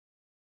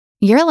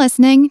You're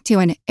listening to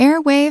an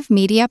Airwave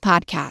Media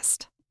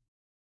Podcast.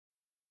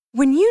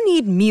 When you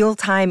need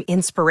mealtime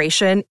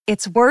inspiration,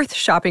 it's worth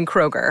shopping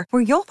Kroger,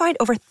 where you'll find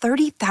over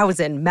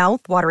 30,000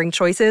 mouth-watering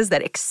choices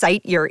that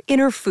excite your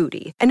inner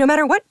foodie. And no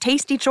matter what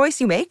tasty choice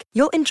you make,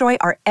 you'll enjoy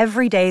our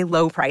everyday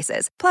low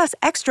prices, plus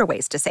extra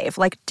ways to save,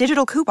 like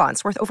digital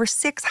coupons worth over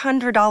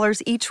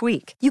 $600 each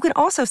week. You can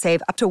also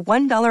save up to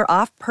 $1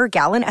 off per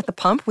gallon at the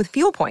pump with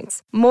fuel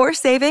points. More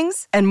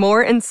savings and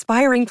more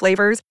inspiring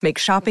flavors make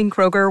shopping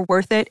Kroger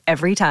worth it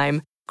every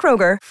time.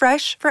 Kroger,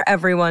 fresh for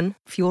everyone.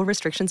 Fuel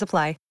restrictions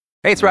apply.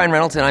 Hey, it's Ryan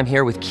Reynolds, and I'm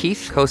here with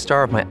Keith,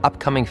 co-star of my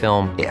upcoming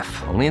film, If,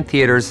 only in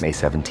theaters May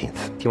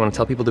 17th. Do you want to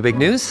tell people the big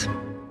news?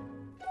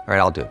 All right,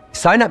 I'll do it.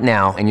 Sign up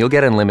now and you'll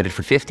get unlimited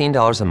for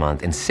 $15 a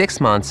month and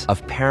 6 months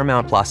of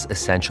Paramount Plus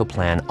Essential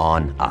Plan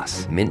on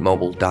us.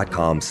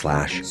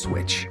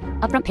 MintMobile.com/switch.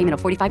 Upfront payment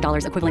of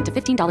 $45 equivalent to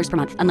 $15 per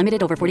month.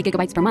 Unlimited over 40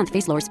 gigabytes per month.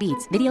 Face lower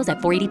speeds. Videos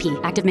at 480p.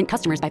 Active Mint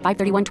customers by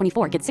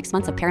 531.24 get 6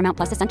 months of Paramount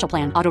Plus Essential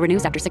Plan. Auto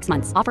renews after 6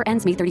 months. Offer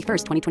ends May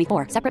 31st,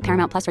 2024. Separate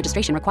Paramount Plus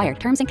registration required.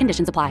 Terms and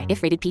conditions apply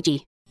if rated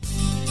PG.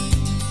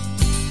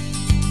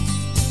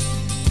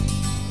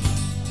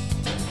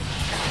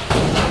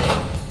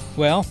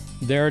 Well,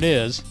 there it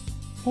is.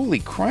 Holy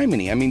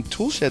criminy. I mean,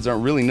 tool sheds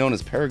aren't really known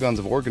as paragons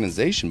of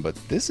organization, but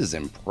this is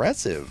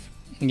impressive.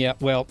 Yeah,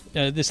 well,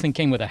 this thing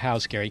came with a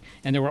house, Gary,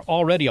 and there were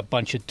already a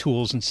bunch of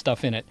tools and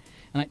stuff in it.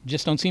 And I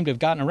just don't seem to have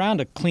gotten around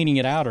to cleaning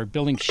it out or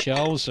building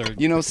shelves or...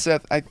 You know,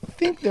 Seth, I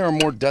think there are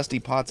more dusty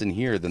pots in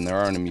here than there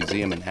are in a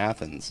museum in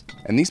Athens.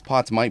 And these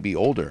pots might be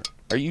older.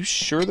 Are you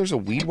sure there's a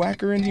weed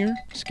whacker in here?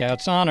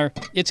 Scout's honor.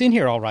 It's in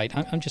here all right.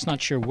 I'm just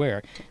not sure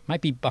where.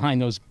 Might be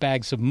behind those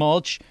bags of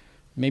mulch.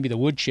 Maybe the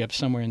wood chips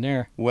somewhere in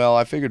there. Well,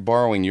 I figured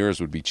borrowing yours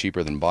would be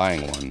cheaper than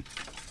buying one.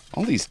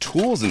 All these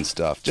tools and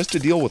stuff, just to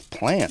deal with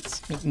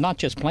plants. Not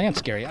just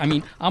plants, Gary. I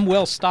mean, I'm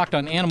well stocked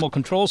on animal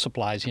control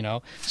supplies, you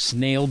know.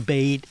 Snail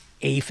bait,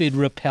 aphid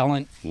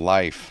repellent.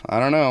 Life. I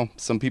don't know.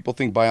 Some people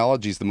think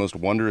biology's the most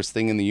wondrous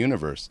thing in the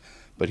universe.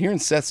 But here in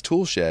Seth's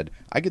tool shed,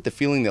 I get the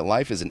feeling that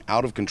life is an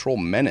out-of-control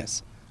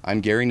menace. I'm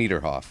Gary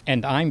Niederhoff.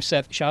 And I'm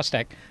Seth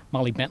Shostak.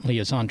 Molly Bentley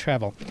is on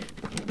travel.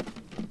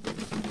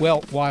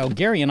 Well, while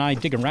Gary and I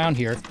dig around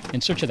here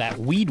in search of that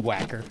weed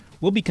whacker,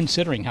 we'll be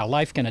considering how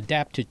life can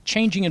adapt to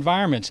changing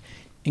environments,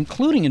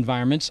 including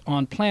environments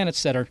on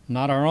planets that are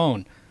not our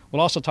own.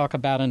 We'll also talk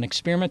about an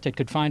experiment that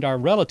could find our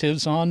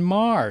relatives on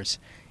Mars.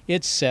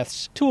 It's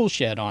Seth's Tool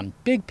Shed on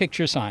Big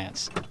Picture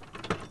Science.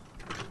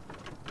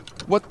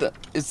 What the?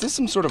 Is this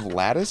some sort of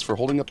lattice for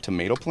holding up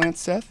tomato plants,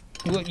 Seth?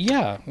 Well,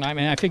 yeah. I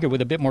mean, I figure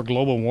with a bit more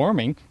global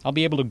warming, I'll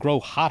be able to grow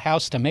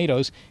hothouse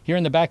tomatoes here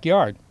in the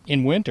backyard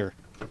in winter.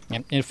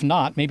 And if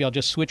not, maybe I'll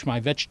just switch my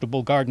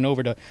vegetable garden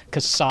over to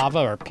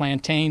cassava or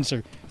plantains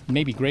or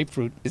maybe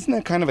grapefruit. Isn't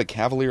that kind of a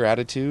cavalier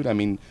attitude? I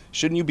mean,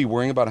 shouldn't you be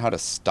worrying about how to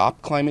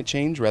stop climate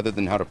change rather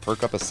than how to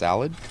perk up a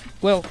salad?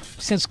 Well,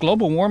 since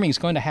global warming is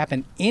going to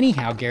happen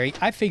anyhow, Gary,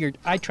 I figured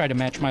I'd try to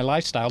match my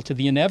lifestyle to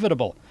the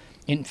inevitable.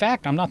 In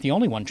fact, I'm not the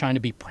only one trying to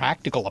be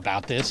practical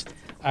about this.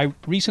 I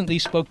recently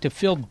spoke to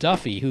Phil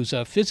Duffy, who's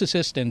a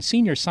physicist and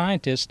senior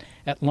scientist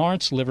at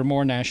Lawrence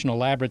Livermore National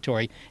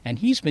Laboratory, and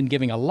he's been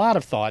giving a lot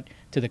of thought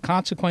to the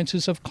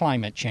consequences of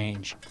climate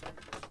change.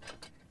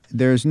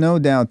 There's no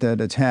doubt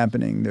that it's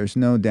happening. There's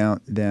no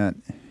doubt that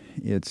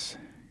it's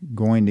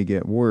going to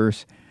get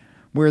worse.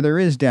 Where there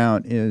is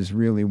doubt is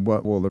really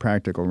what will the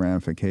practical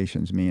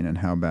ramifications mean and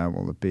how bad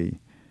will it be.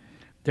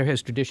 There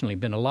has traditionally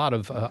been a lot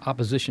of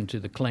opposition to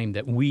the claim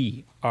that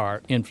we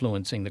are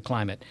influencing the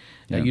climate.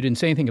 Yeah. You didn't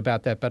say anything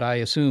about that, but I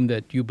assume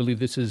that you believe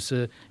this is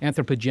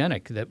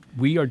anthropogenic, that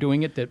we are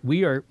doing it, that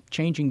we are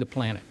changing the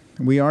planet.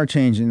 We are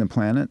changing the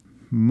planet.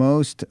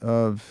 Most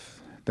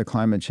of the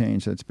climate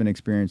change that's been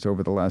experienced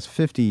over the last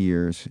 50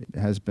 years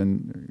has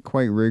been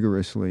quite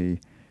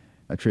rigorously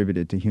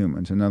attributed to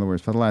humans. In other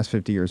words, for the last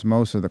 50 years,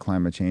 most of the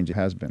climate change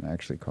has been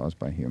actually caused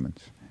by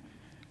humans.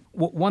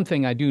 One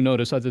thing I do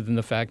notice, other than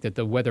the fact that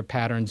the weather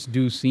patterns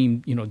do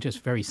seem,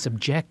 just very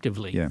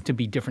subjectively to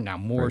be different now.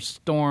 More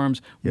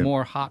storms,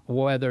 more hot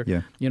weather.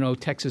 Yeah.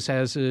 Texas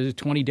has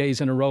 20 days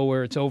in a row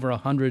where it's over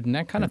 100 and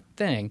that kind of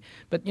thing.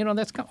 But,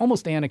 that's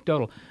almost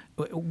anecdotal.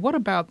 What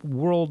about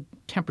world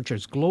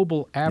temperatures,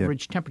 global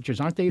average temperatures?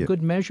 Aren't they a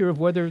good measure of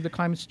whether the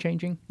climate's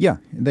changing? Yeah,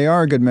 they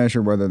are a good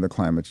measure whether the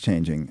climate's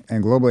changing.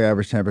 And global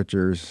average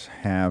temperatures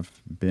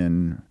have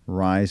been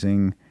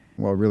rising.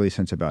 Well, really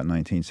since about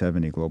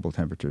 1970, global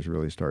temperatures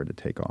really started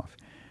to take off.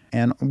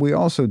 And we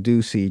also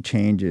do see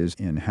changes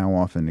in how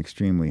often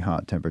extremely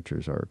hot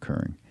temperatures are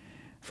occurring.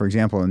 For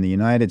example, in the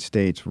United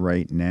States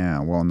right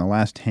now, in the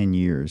last 10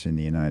 years in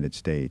the United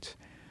States,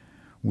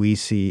 we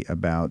see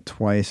about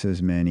twice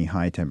as many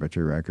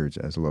high-temperature records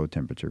as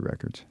low-temperature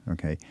records.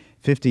 Okay,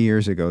 50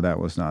 years ago, that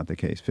was not the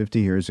case. 50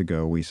 years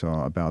ago, we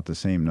saw about the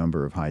same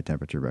number of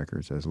high-temperature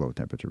records as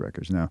low-temperature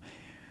records. Now,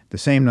 the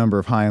same number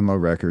of high and low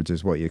records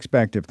is what you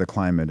expect if the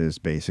climate is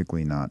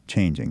basically not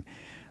changing.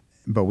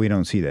 But we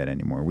don't see that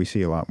anymore. We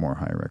see a lot more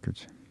high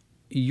records.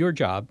 Your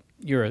job,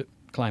 you're a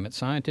climate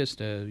scientist.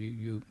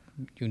 You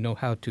you know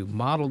how to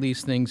model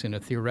these things in a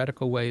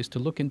theoretical ways to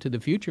look into the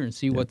future and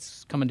see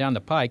what's coming down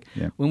the pike.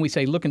 Yeah. When we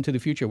say look into the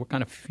future, what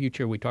kind of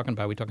future are we talking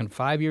about? Are we talking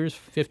 5 years,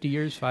 50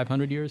 years,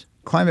 500 years?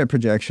 Climate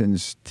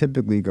projections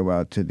typically go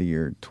out to the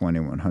year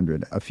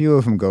 2100. A few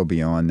of them go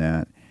beyond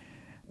that.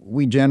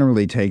 We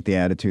generally take the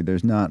attitude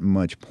there's not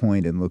much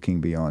point in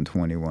looking beyond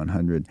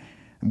 2100.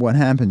 What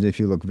happens if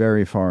you look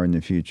very far in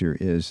the future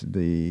is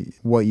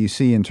what you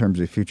see in terms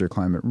of future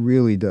climate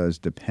really does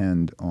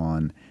depend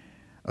on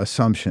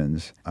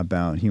assumptions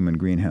about human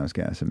greenhouse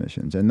gas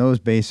emissions. And those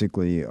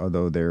basically,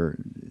 although they're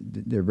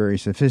very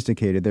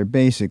sophisticated, they're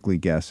basically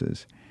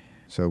guesses.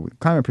 So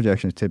climate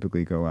projections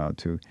typically go out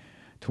to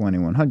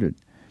 2100.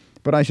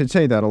 But I should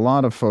say that a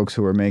lot of folks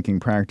who are making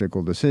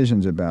practical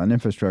decisions about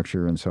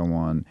infrastructure and so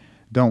on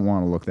don't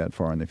want to look that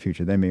far in the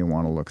future. They may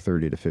want to look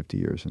 30 to 50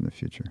 years in the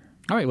future.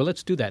 All right, well,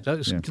 let's do that.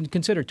 Let's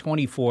consider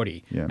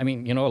 2040. Yeah. I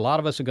mean, a lot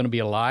of us are going to be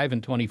alive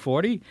in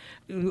 2040.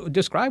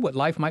 Describe what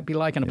life might be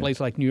like in a place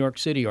like New York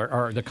City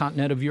or the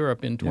continent of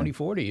Europe in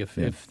 2040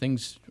 if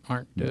things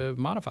aren't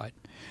modified.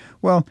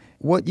 Well,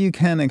 what you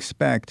can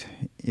expect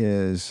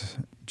is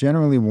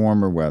generally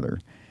warmer weather.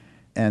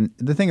 And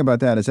the thing about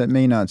that is that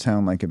may not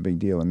sound like a big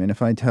deal. I mean,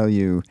 if I tell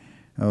you,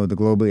 the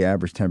globally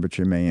average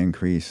temperature may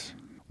increase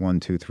 1,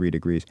 2, 3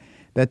 degrees,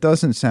 that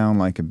doesn't sound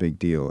like a big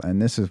deal.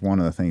 And this is one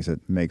of the things that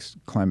makes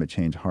climate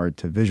change hard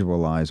to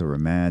visualize or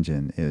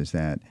imagine is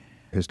that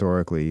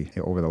historically,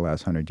 over the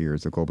last 100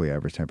 years, the globally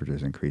average temperature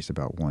has increased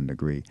about 1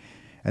 degree.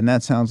 And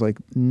that sounds like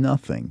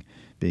nothing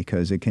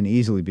because it can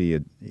easily be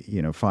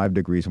 5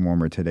 degrees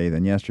warmer today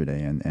than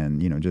yesterday.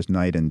 And just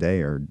night and day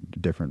are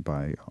different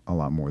by a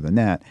lot more than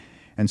that.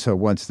 And so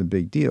what's the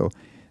big deal?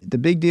 The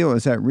big deal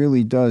is that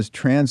really does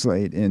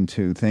translate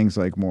into things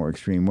like more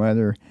extreme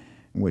weather,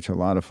 which a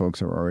lot of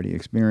folks are already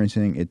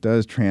experiencing. It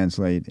does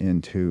translate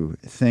into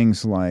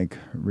things like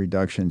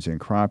reductions in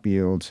crop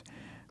yields,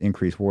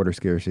 increased water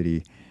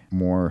scarcity,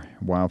 more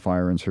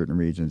wildfire in certain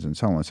regions, and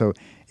so on. So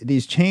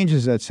these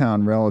changes that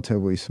sound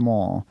relatively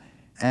small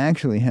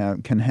actually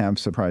can have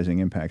surprising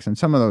impacts, and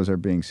some of those are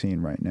being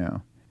seen right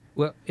now.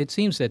 Well, it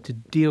seems that to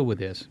deal with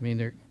this,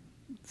 there are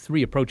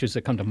 3 approaches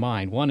that come to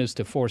mind. One is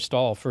to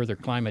forestall further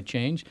climate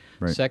change.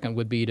 Right. Second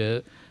would be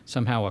to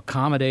somehow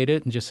accommodate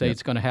it and just say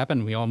it's going to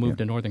happen. We all move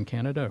to northern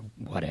Canada or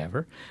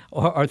whatever.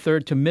 Or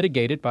third, to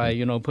mitigate it by,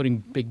 putting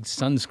big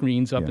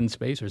sunscreens up in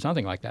space or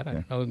something like that. I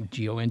don't know,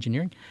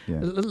 geoengineering. Yeah.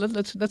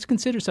 Let's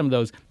consider some of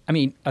those.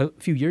 A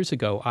few years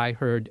ago, I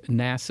heard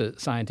NASA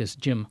scientist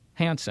Jim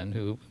Hansen,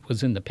 who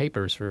was in the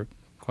papers for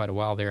quite a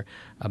while there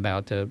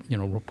about,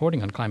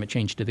 reporting on climate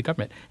change to the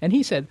government. And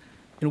he said,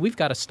 we've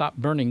got to stop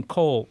burning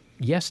coal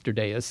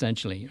yesterday,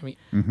 essentially.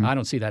 I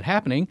don't see that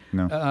happening.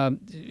 No.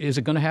 Is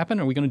it going to happen?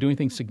 Are we going to do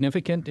anything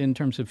significant in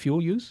terms of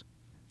fuel use?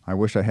 I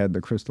wish I had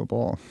the crystal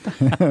ball.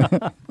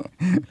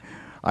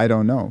 I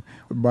don't know.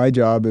 My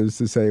job is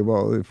to say,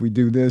 well, if we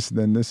do this,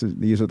 then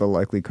these are the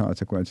likely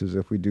consequences.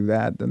 If we do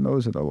that, then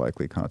those are the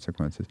likely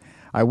consequences.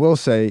 I will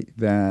say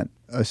that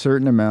a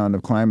certain amount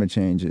of climate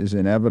change is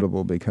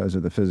inevitable because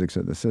of the physics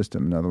of the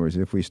system. In other words,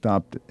 if we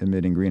stopped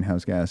emitting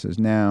greenhouse gases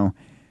now,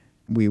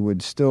 we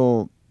would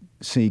still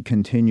see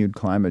continued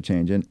climate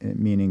change,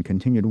 meaning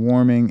continued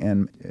warming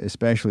and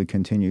especially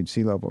continued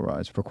sea level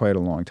rise for quite a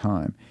long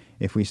time.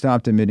 If we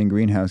stopped emitting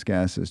greenhouse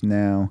gases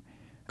now,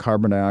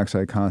 carbon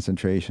dioxide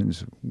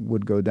concentrations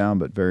would go down,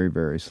 but very,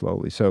 very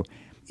slowly. So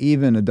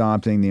even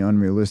adopting the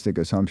unrealistic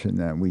assumption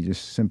that we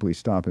just simply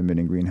stop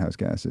emitting greenhouse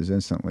gases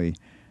instantly,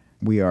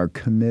 we are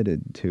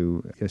committed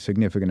to a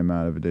significant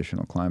amount of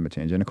additional climate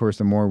change. And of course,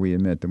 the more we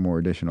emit, the more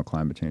additional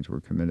climate change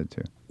we're committed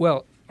to.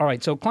 Well, all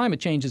right, so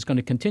climate change is going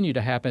to continue to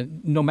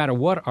happen no matter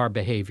what our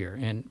behavior.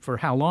 And for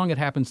how long it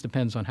happens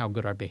depends on how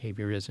good our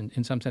behavior is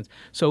in some sense.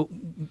 So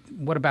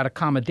what about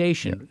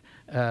accommodation?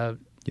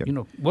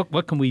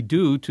 What can we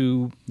do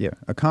to... Yeah,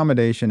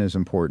 accommodation is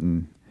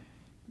important.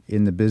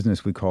 In the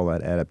business, we call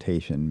that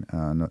adaptation.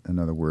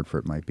 Another word for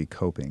it might be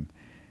coping.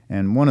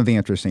 And one of the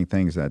interesting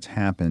things that's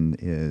happened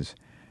is,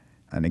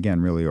 and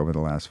again, really over the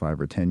last 5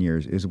 or 10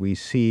 years, is we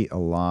see a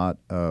lot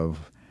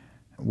of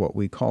what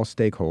we call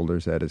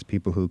stakeholders, that is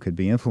people who could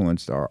be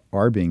influenced or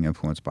are being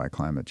influenced by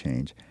climate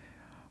change,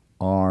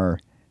 are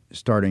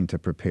starting to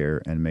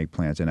prepare and make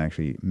plans and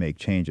actually make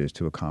changes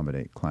to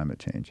accommodate climate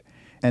change.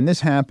 And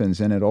this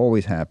happens, and it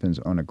always happens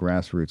on a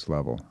grassroots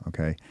level,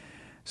 okay?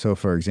 So,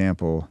 for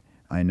example,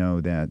 I know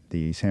that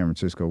the San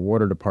Francisco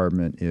Water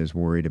Department is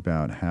worried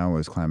about how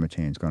is climate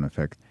change going to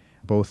affect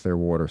both their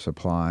water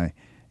supply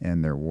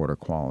and their water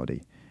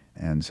quality.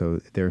 And so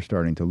they're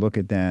starting to look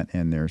at that,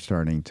 and they're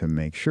starting to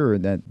make sure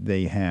that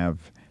they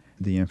have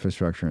the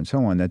infrastructure and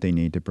so on that they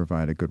need to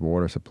provide a good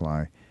water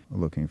supply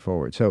looking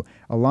forward. So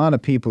a lot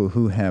of people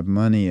who have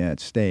money at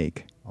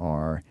stake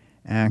are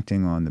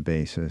acting on the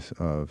basis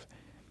of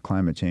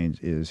climate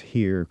change is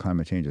here,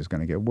 climate change is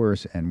going to get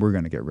worse, and we're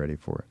going to get ready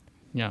for it.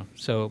 Yeah,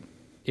 so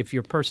if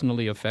you're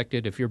personally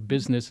affected, if your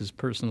business is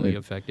personally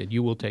affected,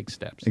 you will take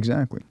steps.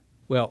 Exactly.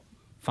 Well,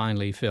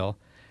 finally, Phil,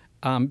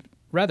 I'm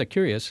rather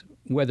curious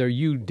whether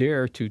you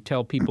dare to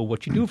tell people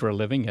what you do for a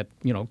living at,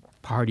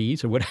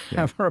 parties or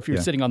whatever. If you're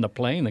sitting on the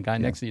plane, the guy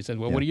next to you says,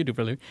 well, what do you do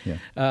for a living?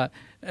 Yeah.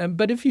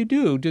 But if you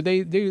do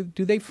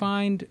they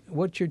find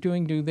what you're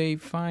doing, do they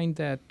find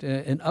that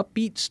an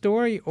upbeat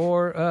story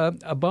or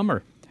a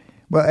bummer?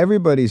 Well,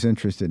 everybody's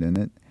interested in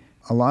it.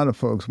 A lot of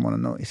folks want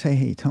to know, say,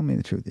 hey, tell me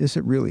the truth. Is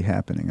it really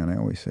happening? And I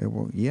always say,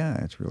 well,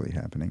 yeah, it's really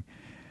happening.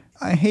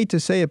 I hate to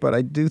say it, but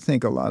I do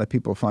think a lot of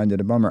people find it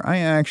a bummer. I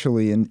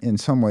actually, in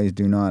some ways,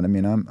 do not. I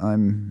mean,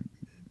 I'm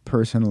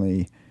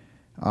personally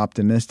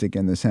optimistic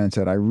in the sense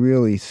that I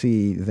really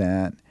see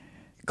that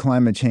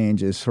climate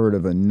change is sort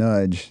of a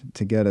nudge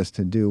to get us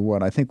to do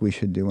what I think we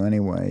should do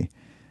anyway,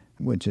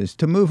 which is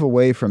to move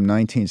away from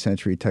 19th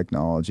century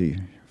technology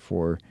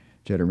for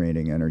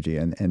generating energy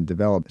and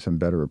develop some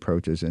better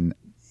approaches. And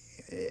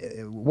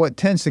what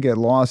tends to get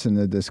lost in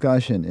the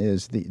discussion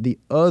is the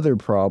other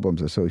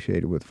problems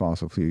associated with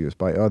fossil fuel use.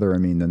 By other, I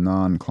mean the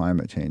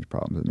non-climate change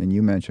problems. I mean,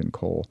 you mentioned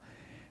coal.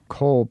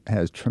 Coal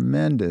has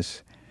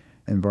tremendous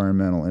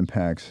environmental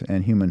impacts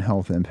and human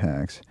health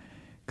impacts,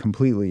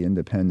 completely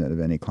independent of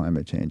any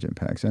climate change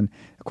impacts. And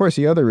of course,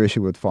 the other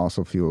issue with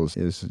fossil fuels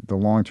is the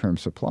long-term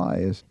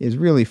supply is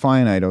really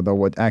finite, although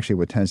what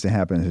tends to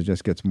happen is it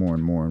just gets more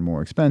and more and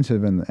more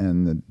expensive,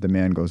 and the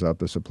demand goes up,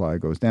 the supply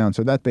goes down.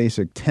 So that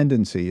basic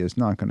tendency is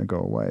not going to go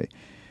away.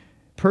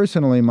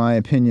 Personally, my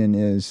opinion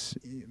is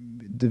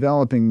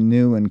developing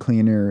new and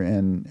cleaner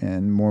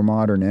and more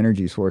modern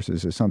energy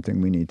sources is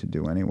something we need to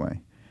do anyway.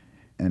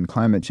 And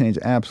climate change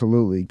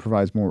absolutely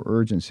provides more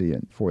urgency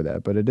for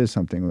that, but it is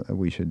something that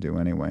we should do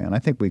anyway. And I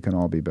think we can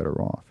all be better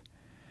off.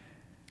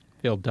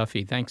 Phil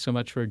Duffy, thanks so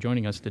much for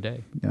joining us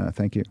today.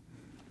 Thank you.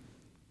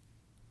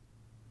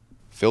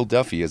 Phil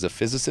Duffy is a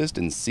physicist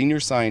and senior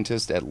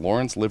scientist at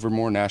Lawrence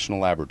Livermore National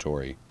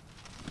Laboratory.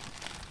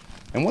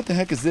 And what the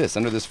heck is this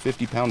under this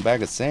 50-pound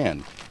bag of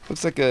sand?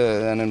 Looks like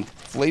an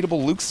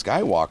inflatable Luke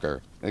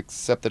Skywalker,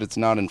 except that it's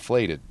not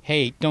inflated.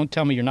 Hey, don't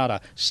tell me you're not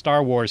a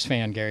Star Wars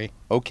fan, Gary.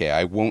 Okay,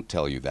 I won't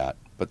tell you that.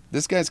 But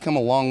this guy's come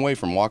a long way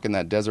from walking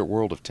that desert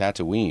world of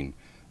Tatooine.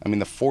 I mean,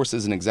 the Force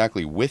isn't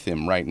exactly with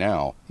him right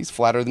now. He's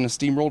flatter than a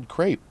steamrolled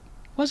crepe.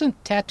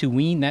 Wasn't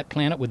Tatooine that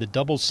planet with the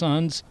double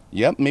suns?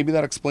 Yep, maybe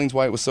that explains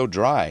why it was so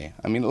dry.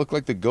 I mean, it looked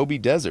like the Gobi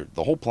Desert,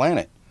 the whole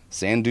planet.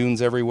 Sand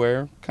dunes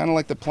everywhere, kind of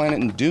like the planet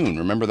in Dune.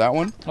 Remember that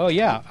one? Oh,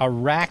 yeah,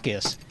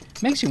 Arrakis.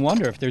 Makes you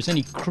wonder if there's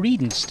any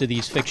credence to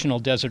these fictional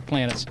desert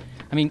planets.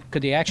 I mean,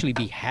 could they actually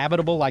be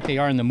habitable like they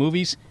are in the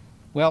movies?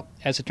 Well,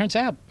 as it turns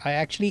out, I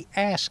actually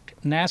asked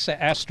NASA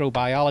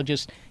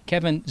astrobiologist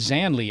Kevin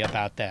Zanley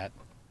about that.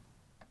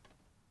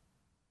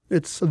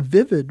 It's a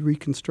vivid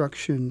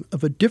reconstruction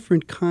of a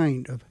different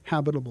kind of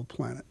habitable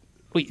planet.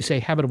 Well, you say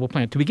habitable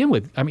planet. To begin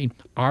with, I mean,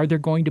 are there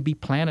going to be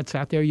planets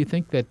out there, you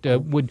think, that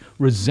would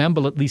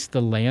resemble at least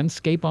the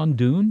landscape on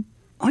Dune?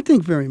 I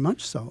think very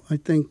much so. I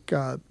think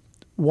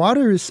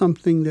water is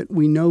something that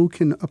we know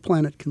a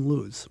planet can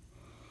lose.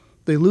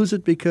 They lose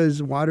it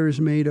because water is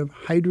made of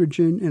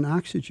hydrogen and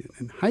oxygen,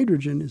 and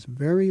hydrogen is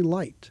very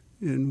light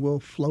and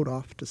will float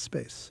off to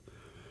space.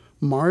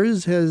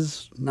 Mars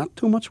has not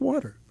too much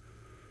water,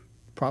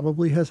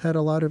 probably has had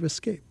a lot of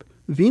escape.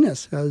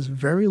 Venus has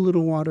very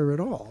little water at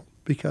all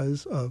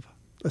because of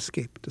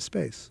escape to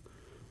space.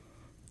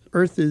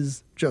 Earth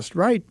is just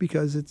right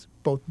because it's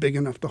both big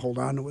enough to hold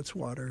on to its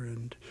water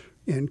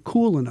and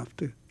cool enough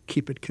to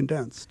keep it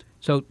condensed.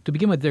 So to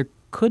begin with, there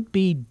could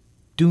be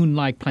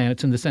dune-like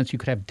planets in the sense you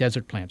could have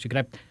desert planets. You could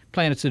have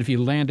planets that if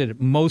you landed at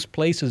most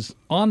places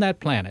on that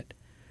planet,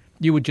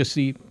 you would just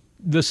see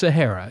the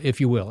Sahara, if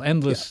you will,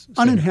 endless.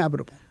 Yeah.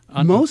 Uninhabitable.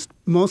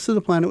 Most of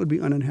the planet would be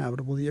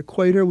uninhabitable. The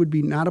equator would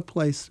be not a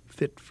place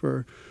fit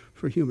for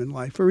human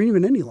life or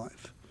even any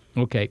life.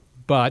 Okay,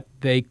 but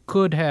they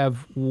could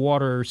have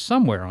water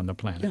somewhere on the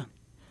planet. Yeah.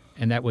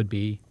 And that would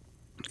be?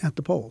 At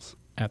the poles.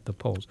 At the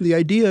poles. The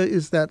idea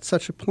is that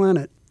such a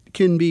planet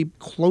can be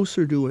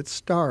closer to its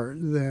star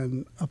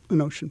than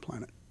an ocean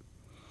planet.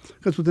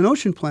 Because with an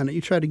ocean planet,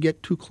 you try to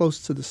get too close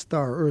to the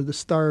star, or the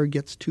star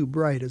gets too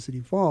bright as it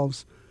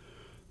evolves,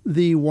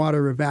 the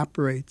water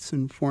evaporates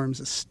and forms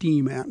a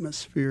steam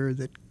atmosphere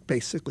that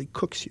basically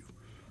cooks you.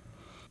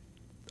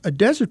 A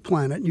desert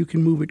planet, you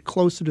can move it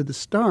closer to the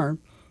star,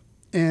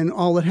 and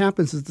all that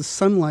happens is the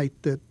sunlight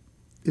that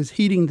is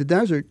heating the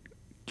desert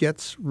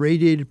gets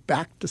radiated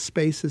back to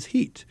space as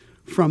heat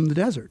from the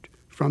desert,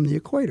 from the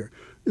equator.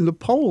 And the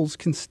poles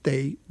can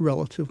stay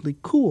relatively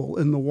cool,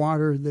 and the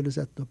water that is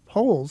at the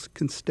poles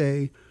can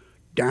stay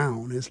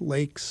down as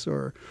lakes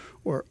or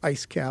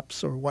ice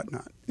caps or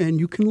whatnot, and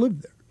you can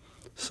live there.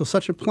 So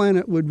such a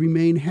planet would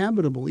remain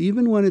habitable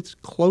even when it's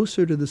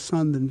closer to the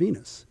sun than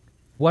Venus.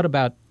 What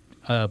about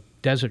a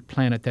desert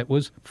planet that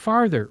was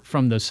farther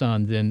from the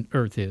sun than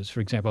Earth is,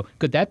 for example?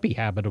 Could that be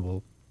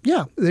habitable?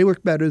 Yeah, they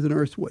work better than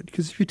Earth would.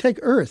 Because if you take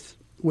Earth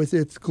with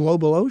its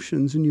global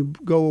oceans and you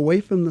go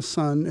away from the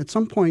sun, at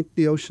some point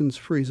the oceans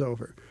freeze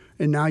over,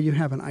 and now you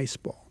have an ice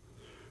ball.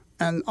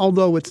 And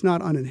although it's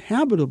not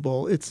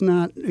uninhabitable, it's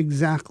not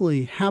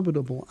exactly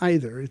habitable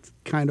either. It's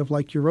kind of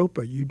like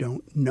Europa. You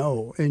don't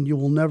know, and you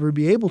will never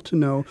be able to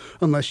know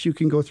unless you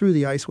can go through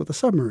the ice with a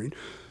submarine.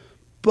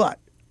 But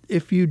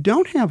if you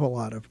don't have a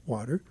lot of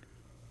water,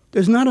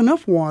 there's not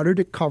enough water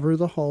to cover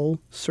the whole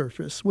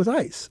surface with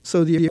ice.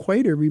 So the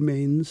equator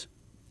remains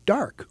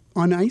dark,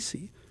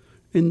 unicy,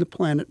 and the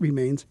planet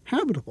remains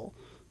habitable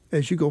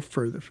as you go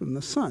further from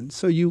the sun.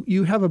 So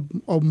you have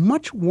a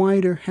much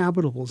wider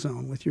habitable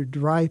zone with your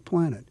dry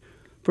planet,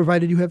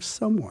 provided you have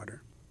some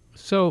water.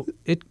 So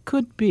it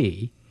could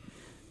be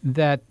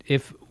that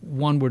if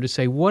one were to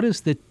say, what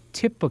is the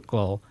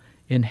typical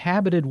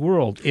inhabited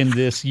world in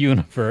this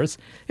universe,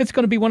 it's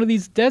going to be one of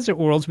these desert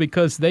worlds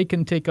because they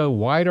can take a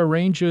wider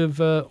range of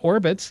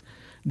orbits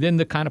than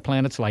the kind of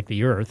planets like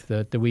the Earth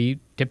that we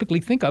typically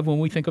think of when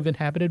we think of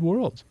inhabited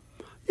worlds.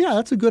 Yeah,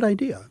 that's a good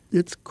idea.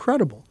 It's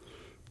credible.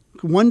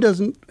 One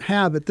doesn't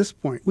have, at this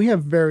point, we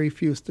have very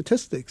few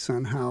statistics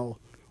on how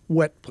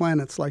wet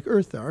planets like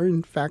Earth are.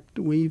 In fact,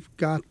 we've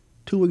got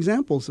 2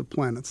 examples of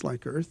planets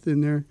like Earth,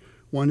 and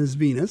one is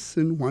Venus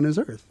and one is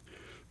Earth.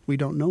 We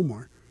don't know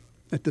more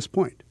at this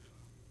point.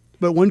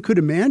 But one could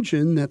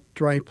imagine that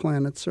dry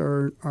planets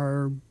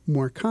are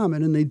more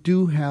common, and they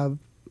do have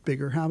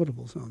bigger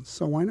habitable zones.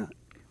 So why not?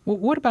 Well,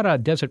 what about a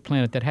desert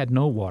planet that had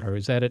no water?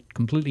 Is that it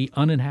completely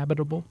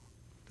uninhabitable?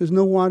 There's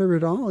no water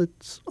at all.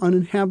 It's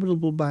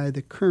uninhabitable by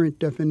the current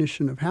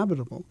definition of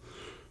habitable,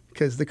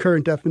 because the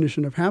current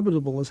definition of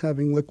habitable is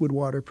having liquid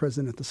water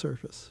present at the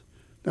surface.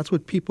 That's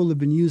what people have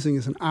been using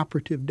as an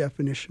operative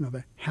definition of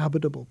a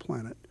habitable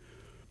planet.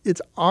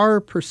 It's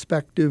our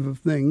perspective of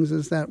things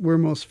is that we're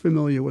most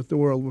familiar with the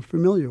world we're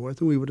familiar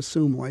with, and we would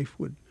assume life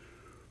would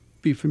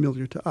be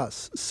familiar to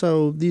us.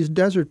 So these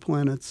desert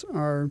planets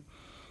are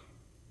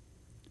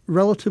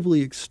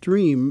relatively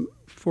extreme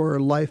for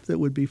life that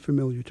would be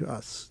familiar to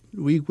us.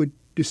 We would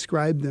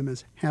describe them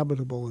as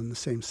habitable in the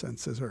same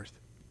sense as Earth.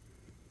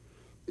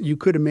 You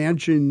could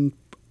imagine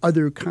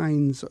other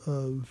kinds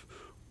of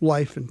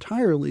life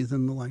entirely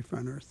than the life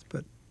on Earth,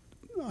 but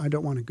I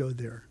don't want to go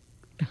there.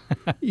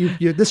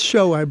 This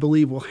show, I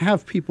believe, will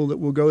have people that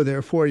will go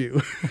there for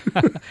you.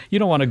 You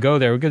don't want to go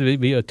there. It's going to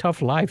be a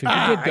tough life if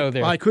you did go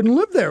there. I couldn't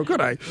live there,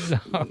 could I?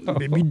 No.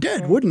 I'd be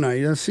dead, wouldn't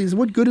I? See,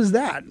 what good is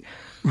that?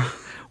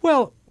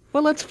 Well,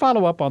 let's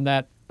follow up on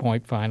that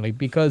point finally,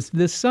 because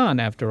the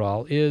sun, after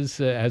all, is,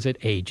 as it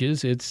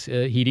ages, it's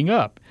heating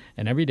up.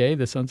 And every day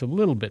the sun's a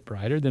little bit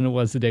brighter than it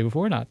was the day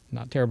before. Not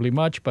terribly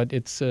much, but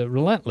it's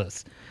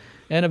relentless.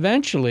 And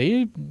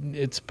eventually,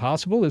 it's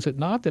possible, is it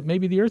not, that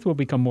maybe the Earth will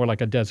become more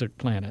like a desert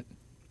planet?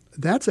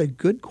 That's a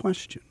good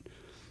question.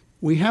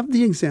 We have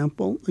the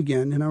example,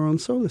 again, in our own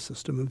solar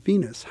system of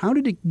Venus. How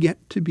did it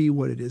get to be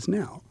what it is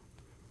now?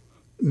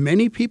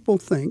 Many people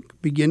think,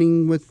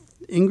 beginning with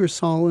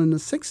Ingersoll in the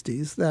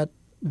 60s, that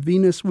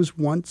Venus was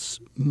once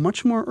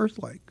much more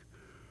Earth-like,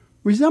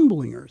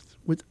 resembling Earth,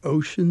 with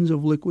oceans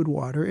of liquid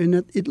water, and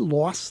that it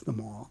lost them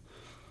all.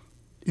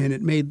 And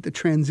it made the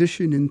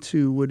transition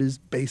into what is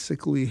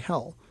basically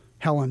hell.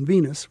 Hell on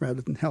Venus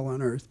rather than hell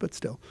on Earth, but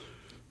still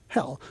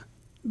hell.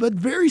 But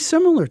very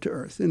similar to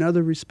Earth in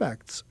other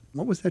respects.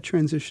 What was that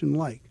transition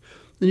like?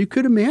 And you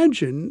could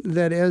imagine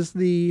that as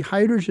the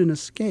hydrogen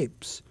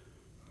escapes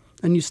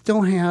and you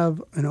still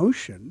have an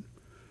ocean,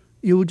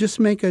 you will just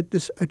make a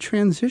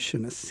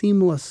transition, a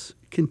seamless,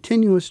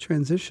 continuous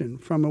transition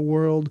from a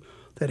world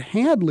that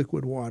had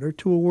liquid water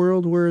to a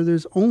world where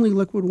there's only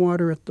liquid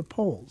water at the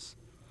poles.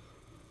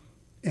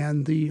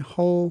 And the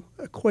whole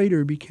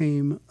equator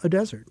became a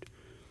desert,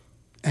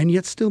 and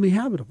yet still be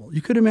habitable.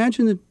 You could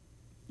imagine that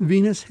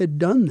Venus had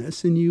done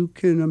this, and you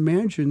can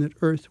imagine that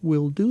Earth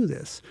will do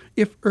this.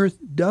 If Earth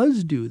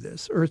does do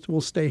this, Earth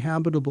will stay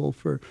habitable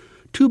for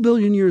 2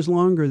 billion years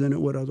longer than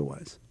it would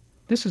otherwise.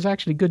 This is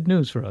actually good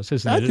news for us,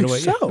 isn't it? I think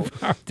so.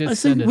 I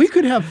think we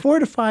could have 4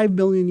 to 5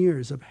 billion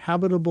years of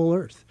habitable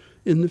Earth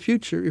in the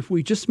future if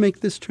we just make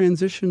this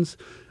transitions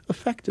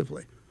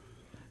effectively.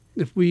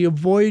 If we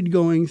avoid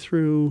going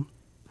through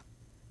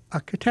a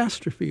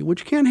catastrophe,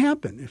 which can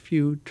happen if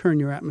you turn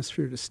your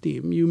atmosphere to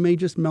steam. You may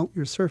just melt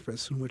your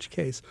surface, in which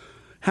case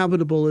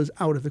habitable is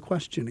out of the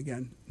question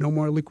again. No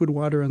more liquid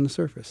water on the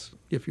surface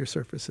if your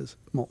surface is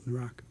molten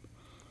rock.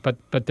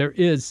 But there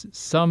is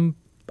some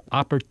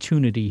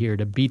opportunity here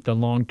to beat the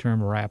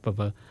long-term rap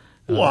of a...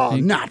 Well,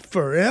 not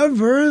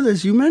forever.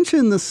 As you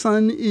mentioned, the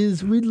sun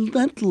is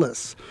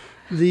relentless.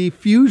 The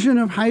fusion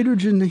of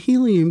hydrogen and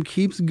helium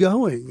keeps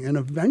going, and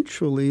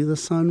eventually the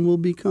sun will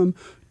become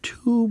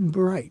too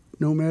bright.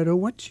 No matter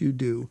what you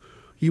do,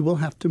 you will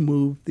have to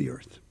move the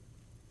Earth.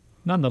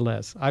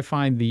 Nonetheless, I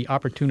find the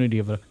opportunity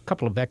of a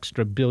couple of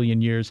extra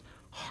billion years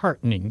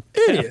heartening.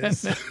 It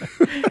is.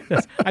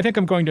 Yes. I think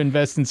I'm going to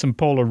invest in some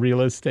polar real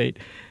estate.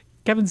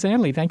 Kevin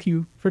Zanley, thank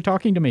you for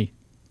talking to me.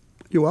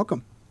 You're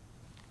welcome.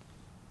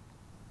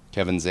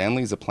 Kevin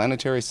Zanley is a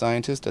planetary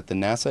scientist at the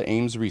NASA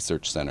Ames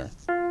Research Center.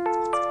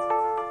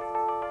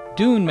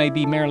 Dune may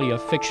be merely a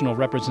fictional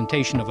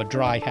representation of a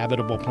dry,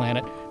 habitable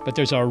planet, but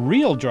there's a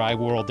real dry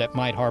world that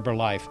might harbor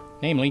life,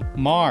 namely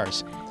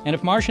Mars. And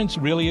if Martians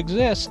really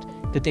exist,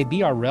 could they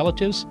be our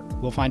relatives?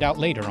 We'll find out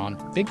later on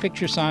Big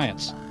Picture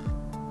Science.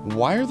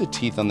 Why are the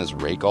teeth on this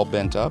rake all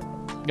bent up?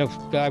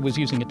 Oh, I was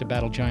using it to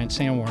battle giant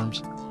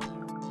sandworms.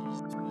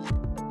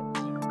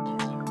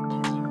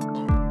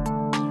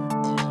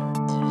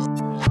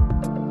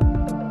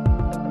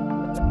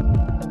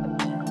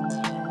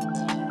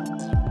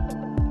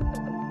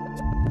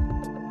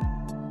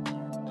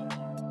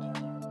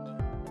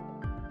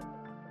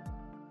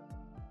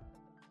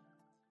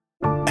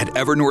 At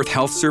Evernorth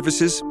Health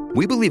Services,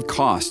 we believe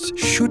costs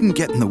shouldn't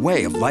get in the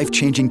way of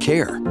life-changing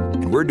care,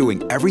 and we're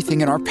doing everything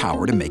in our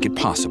power to make it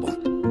possible.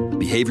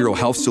 Behavioral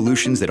health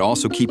solutions that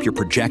also keep your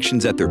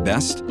projections at their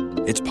best?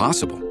 It's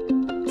possible.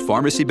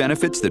 Pharmacy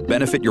benefits that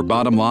benefit your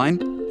bottom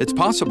line? It's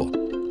possible.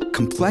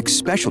 Complex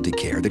specialty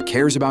care that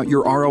cares about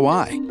your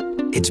ROI?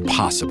 It's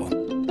possible.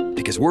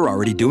 Because we're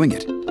already doing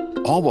it.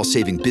 All while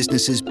saving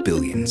businesses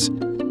billions.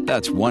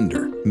 That's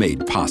Wonder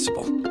made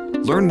possible.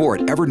 Learn more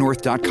at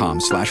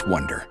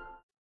evernorth.com/wonder.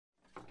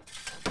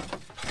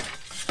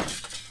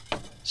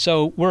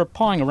 So we're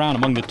pawing around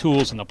among the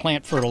tools and the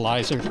plant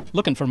fertilizer,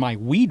 looking for my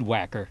weed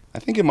whacker. I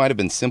think it might have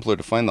been simpler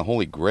to find the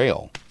Holy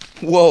Grail.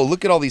 Whoa,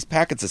 look at all these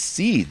packets of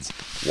seeds.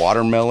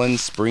 Watermelon,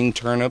 spring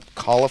turnip,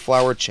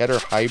 cauliflower cheddar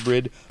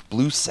hybrid,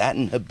 blue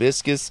satin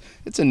hibiscus.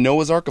 It's a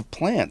Noah's Ark of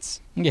plants.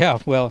 Yeah,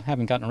 well,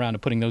 haven't gotten around to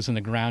putting those in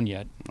the ground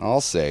yet.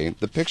 I'll say,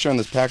 the picture on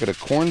this packet of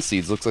corn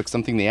seeds looks like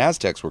something the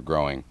Aztecs were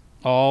growing.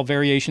 All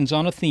variations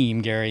on a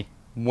theme, Gary.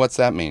 What's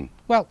that mean?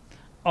 Well,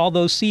 all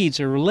those seeds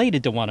are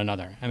related to one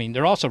another. I mean,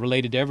 they're also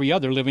related to every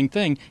other living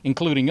thing,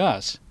 including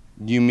us.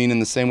 You mean in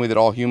the same way that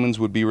all humans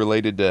would be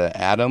related to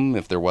Adam,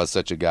 if there was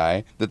such a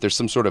guy? That there's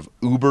some sort of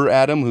uber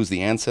Adam who's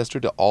the ancestor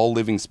to all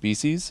living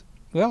species?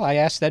 Well, I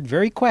asked that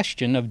very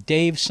question of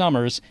Dave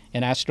Summers,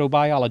 an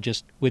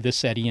astrobiologist with the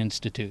SETI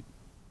Institute.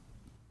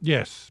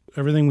 Yes,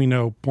 everything we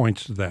know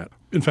points to that.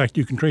 In fact,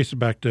 you can trace it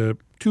back to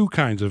two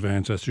kinds of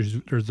ancestors.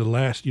 There's the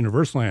last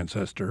universal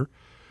ancestor,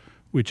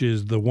 which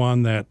is the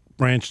one that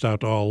branched out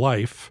to all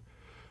life.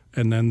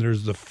 And then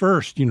there's the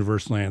first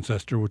universal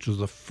ancestor, which was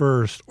the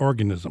first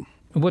organism.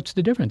 What's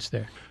the difference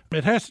there?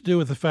 It has to do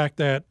with the fact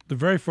that the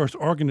very first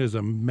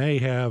organism may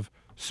have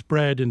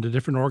spread into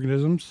different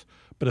organisms,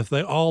 but if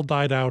they all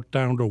died out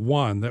down to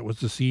one that was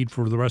the seed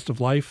for the rest of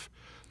life,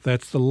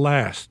 that's the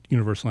last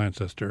universal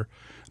ancestor.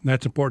 And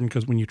that's important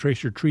because when you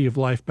trace your tree of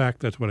life back,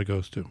 that's what it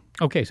goes to.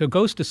 Okay, so it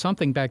goes to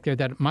something back there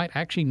that might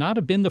actually not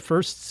have been the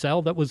first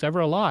cell that was ever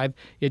alive.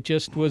 It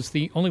just was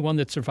the only one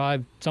that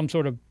survived some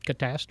sort of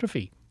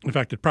catastrophe. In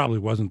fact, it probably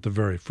wasn't the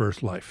very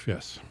first life,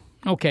 yes.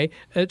 Okay,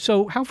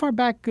 so how far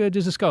back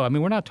does this go? I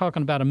mean, we're not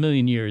talking about 1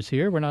 million years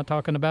here. We're not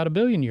talking about 1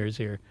 billion years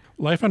here.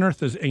 Life on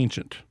Earth is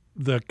ancient.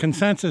 The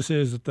consensus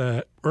is that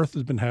the Earth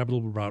has been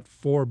habitable about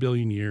 4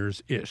 billion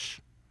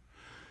years-ish.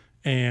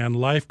 And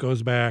life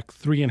goes back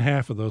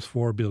 3.5 of those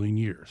 4 billion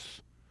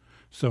years.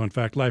 So, in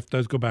fact, life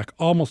does go back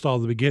almost all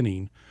the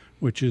beginning,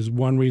 which is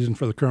one reason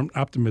for the current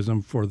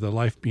optimism for the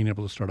life being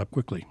able to start up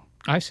quickly.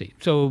 I see.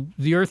 So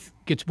the Earth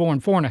gets born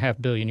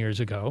 4.5 billion years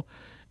ago,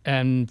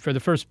 and for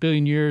the first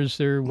billion years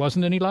there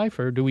wasn't any life,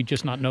 or do we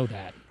just not know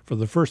that? For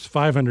the first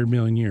 500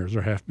 million years,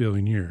 or 500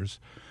 million years,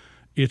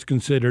 it's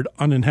considered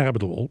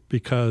uninhabitable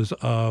because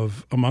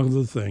of, among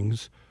other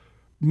things,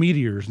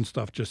 meteors and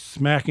stuff just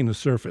smacking the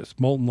surface,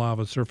 molten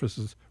lava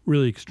surfaces,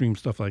 really extreme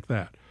stuff like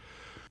that.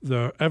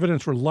 The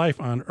evidence for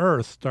life on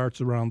Earth starts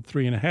around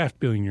 3.5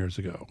 billion years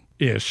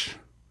ago-ish.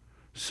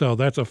 So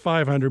that's a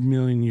 500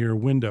 million year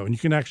window. And you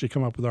can actually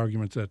come up with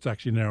arguments that's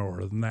actually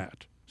narrower than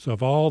that. So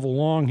of all the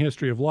long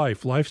history of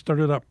life, life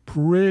started up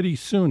pretty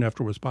soon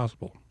after it was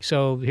possible.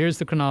 So here's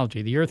the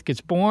chronology. The Earth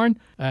gets born.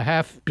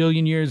 500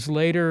 million years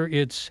later,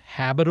 it's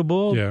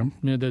habitable. Yeah.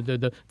 You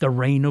know, the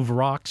rain of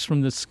rocks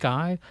from the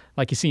sky,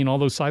 like you see in all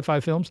those sci-fi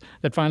films,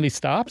 that finally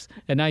stops.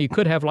 And now you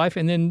could have life.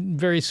 And then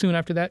very soon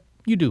after that,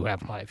 you do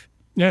have life.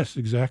 Yes,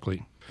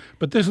 exactly.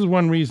 But this is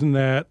one reason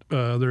that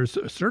there's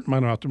a certain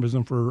amount of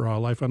optimism for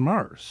life on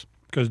Mars.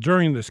 Because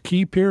during this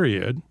key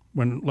period,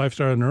 when life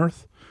started on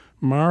Earth,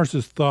 Mars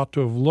is thought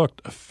to have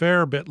looked a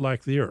fair bit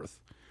like the Earth.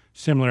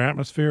 Similar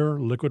atmosphere,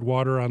 liquid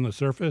water on the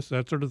surface,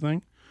 that sort of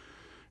thing.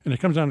 And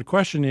it comes down to the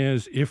question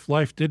is, if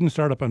life didn't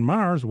start up on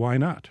Mars, why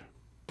not?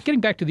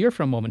 Getting back to the Earth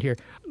for a moment here,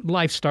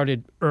 life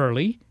started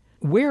early.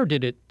 Where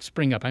did it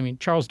spring up? I mean,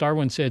 Charles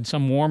Darwin said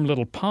some warm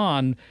little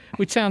pond,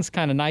 which sounds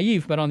kind of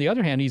naive, but on the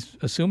other hand, he's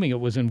assuming it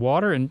was in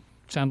water and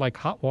sounded like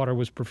hot water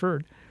was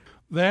preferred.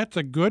 That's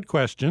a good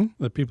question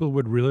that people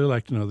would really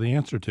like to know the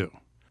answer to.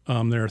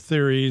 There are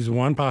theories.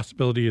 One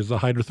possibility is the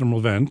hydrothermal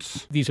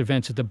vents. These are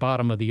vents at the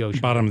bottom of the ocean.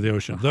 Bottom of the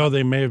ocean, though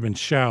they may have been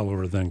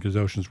shallower then because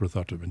oceans were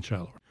thought to have been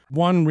shallower.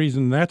 One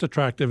reason that's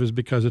attractive is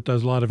because it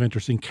does a lot of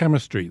interesting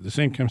chemistry, the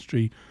same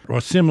chemistry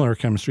or similar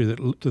chemistry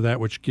to that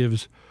which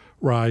gives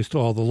rise to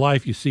all the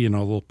life you see in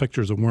all the little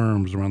pictures of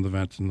worms around the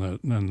vents in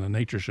the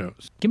nature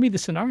shows. Give me the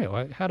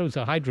scenario. How does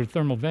a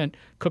hydrothermal vent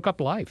cook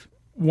up life?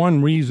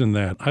 One reason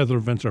that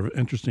hydrothermal vents are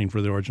interesting for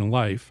the origin of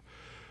life,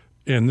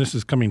 and this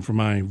is coming from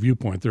my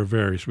viewpoint, there are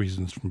various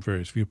reasons from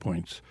various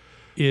viewpoints,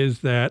 is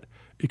that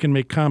it can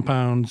make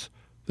compounds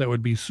that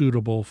would be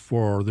suitable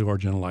for the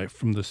origin of life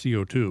from the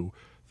CO2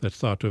 that's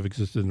thought to have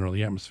existed in the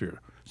early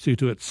atmosphere.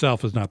 CO2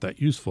 itself is not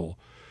that useful,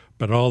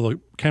 but all the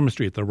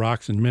chemistry at the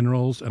rocks and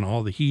minerals and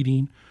all the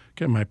heating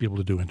might be able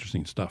to do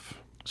interesting stuff.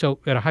 So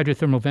at a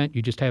hydrothermal vent,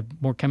 you just have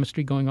more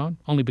chemistry going on,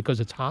 only because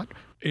it's hot?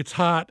 It's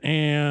hot,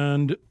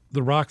 and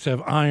the rocks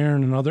have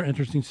iron and other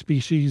interesting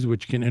species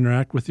which can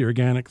interact with the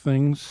organic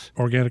things,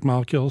 organic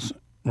molecules,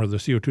 or the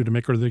CO2 to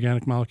make the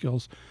organic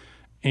molecules.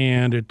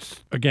 And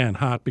it's, again,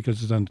 hot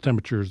because it's on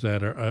temperatures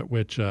that are at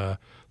which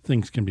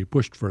things can be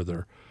pushed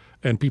further.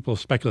 And people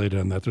have speculated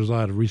on that. There's a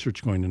lot of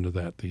research going into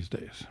that these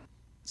days.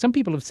 Some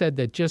people have said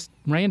that just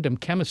random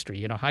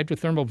chemistry in a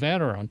hydrothermal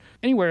vent or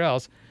anywhere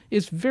else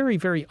is very,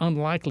 very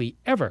unlikely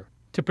ever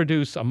to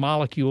produce a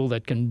molecule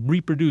that can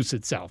reproduce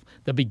itself,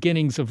 the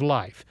beginnings of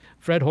life.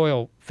 Fred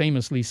Hoyle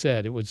famously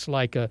said it was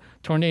like a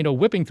tornado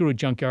whipping through a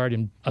junkyard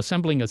and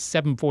assembling a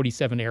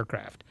 747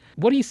 aircraft.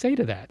 What do you say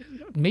to that?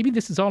 Maybe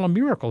this is all a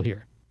miracle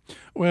here.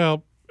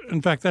 Well,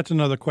 in fact, that's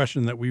another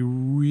question that we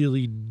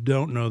really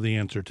don't know the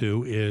answer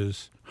to,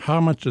 is how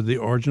much does the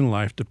origin of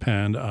life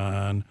depend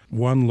on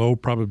one low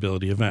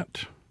probability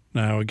event?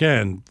 Now,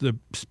 again, the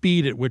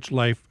speed at which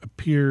life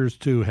appears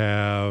to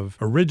have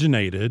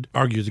originated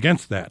argues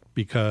against that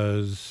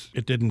because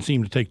it didn't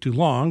seem to take too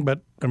long,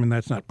 but, I mean,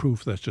 that's not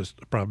proof. That's just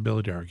a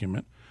probability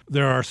argument.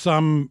 There are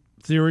some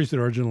theories that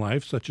origin of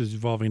life, such as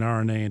evolving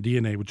RNA and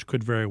DNA, which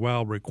could very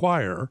well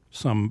require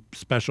some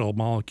special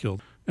molecule.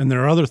 And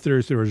there are other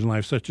theories that origin of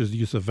life, such as the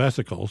use of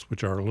vesicles,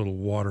 which are little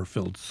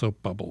water-filled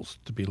soap bubbles,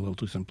 to be a little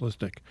too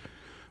simplistic,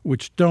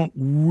 which don't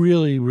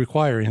really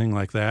require anything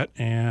like that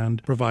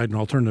and provide an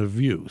alternative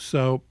view.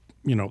 So,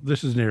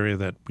 this is an area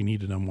that we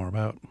need to know more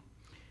about.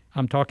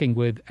 I'm talking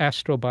with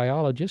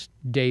astrobiologist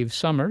Dave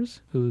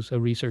Summers, who's a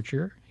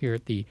researcher here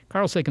at the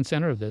Carl Sagan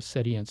Center of the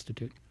SETI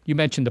Institute. You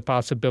mentioned the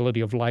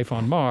possibility of life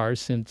on Mars.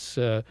 Since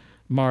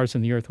Mars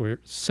and the Earth were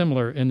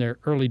similar in their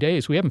early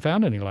days, we haven't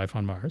found any life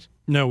on Mars.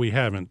 No, we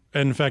haven't.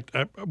 And in fact,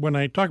 when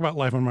I talk about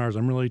life on Mars,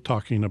 I'm really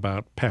talking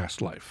about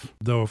past life.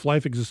 Though if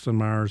life exists on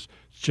Mars,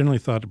 it's generally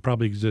thought it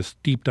probably exists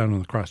deep down in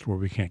the crust where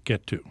we can't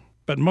get to.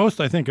 But most,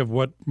 I think, of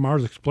what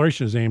Mars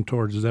exploration is aimed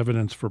towards is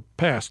evidence for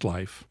past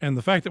life. And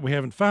the fact that we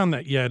haven't found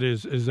that yet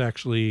is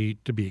actually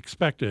to be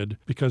expected,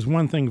 because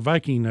one thing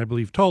Viking, I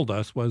believe, told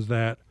us was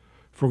that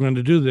if we're going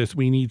to do this,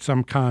 we need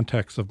some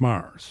context of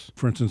Mars.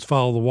 For instance,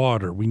 follow the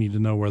water. We need to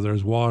know where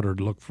there's water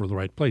to look for the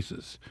right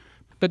places.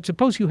 But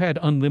suppose you had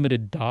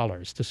unlimited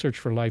dollars to search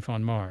for life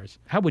on Mars.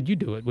 How would you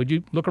do it? Would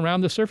you look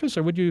around the surface,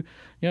 or would you,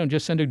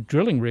 just send a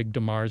drilling rig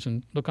to Mars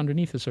and look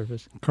underneath the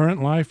surface?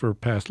 Current life or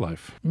past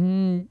life?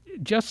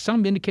 Just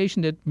some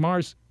indication that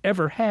Mars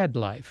ever had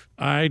life.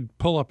 I'd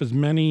pull up as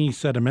many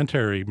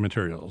sedimentary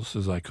materials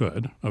as I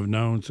could of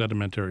known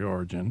sedimentary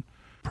origin,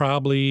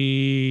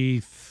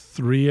 probably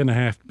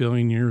 3.5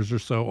 billion years or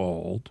so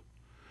old,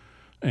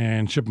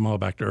 and ship them all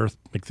back to Earth,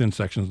 make thin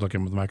sections, look at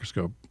them with a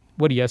microscope.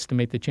 What do you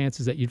estimate the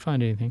chances that you'd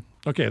find anything?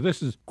 Okay,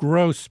 this is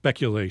gross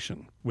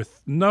speculation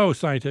with no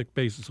scientific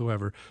basis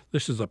whatsoever.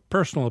 This is a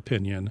personal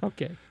opinion.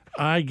 Okay.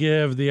 I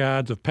give the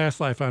odds of past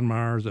life on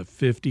Mars a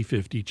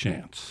 50-50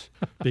 chance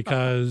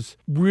because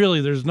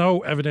really there's no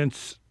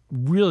evidence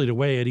really to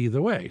weigh it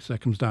either way. So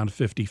that comes down to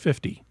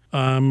 50-50.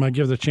 I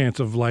give the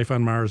chance of life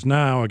on Mars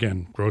now,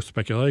 again, gross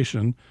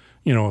speculation,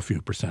 a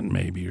few percent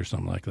maybe or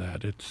something like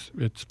that.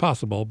 It's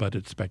possible, but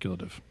it's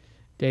speculative.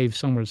 Dave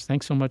Summers,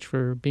 thanks so much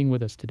for being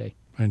with us today.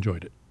 I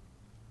enjoyed it.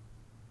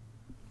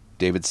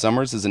 David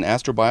Summers is an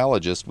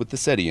astrobiologist with the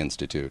SETI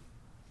Institute.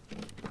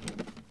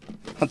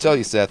 I'll tell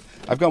you,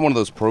 Seth, I've got one of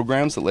those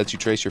programs that lets you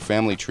trace your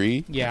family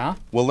tree. Yeah?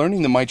 Well,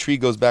 learning that my tree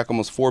goes back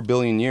almost 4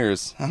 billion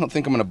years, I don't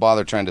think I'm going to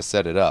bother trying to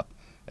set it up.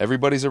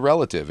 Everybody's a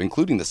relative,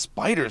 including the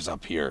spiders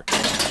up here.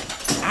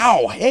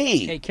 Ow, hey!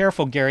 Hey,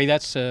 careful, Gary.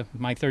 That's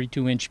my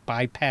 32-inch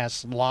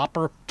bypass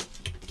lopper.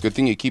 Good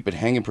thing you keep it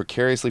hanging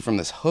precariously from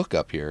this hook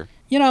up here.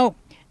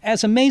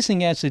 As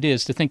amazing as it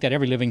is to think that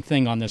every living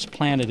thing on this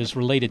planet is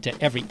related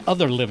to every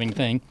other living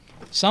thing,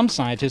 some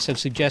scientists have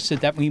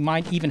suggested that we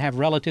might even have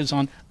relatives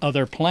on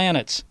other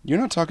planets. You're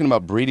not talking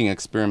about breeding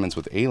experiments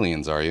with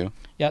aliens, are you?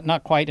 Yeah,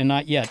 not quite and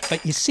not yet.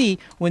 But you see,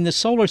 when the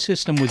solar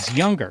system was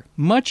younger,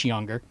 much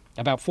younger,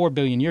 about 4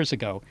 billion years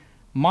ago,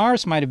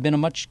 Mars might have been a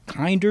much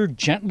kinder,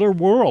 gentler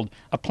world,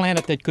 a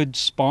planet that could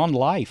spawn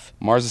life.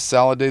 Mars'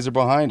 salad days are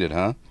behind it,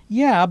 huh?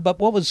 Yeah, but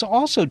what was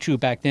also true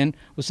back then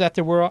was that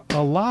there were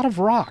a lot of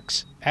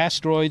rocks,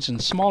 asteroids,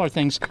 and smaller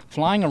things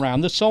flying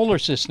around the solar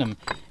system.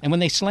 And when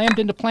they slammed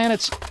into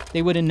planets,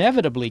 they would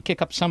inevitably kick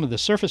up some of the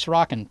surface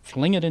rock and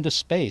fling it into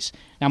space.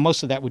 Now,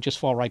 most of that would just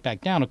fall right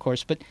back down, of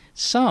course, but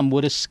some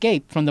would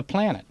escape from the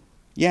planet.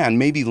 Yeah, and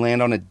maybe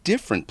land on a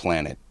different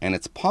planet. And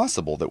it's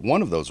possible that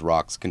one of those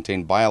rocks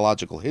contained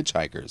biological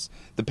hitchhikers,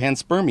 the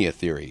panspermia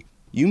theory.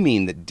 You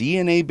mean that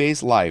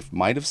DNA-based life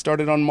might have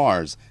started on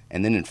Mars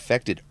and then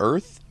infected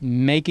Earth?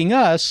 Making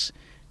us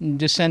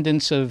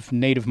descendants of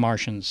native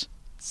Martians.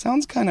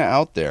 Sounds kind of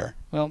out there.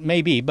 Well,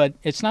 maybe, but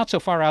it's not so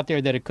far out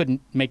there that it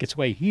couldn't make its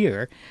way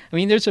here. I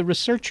mean, there's a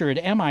researcher at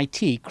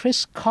MIT,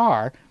 Chris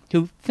Carr,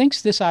 who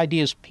thinks this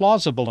idea is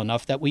plausible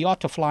enough that we ought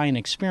to fly an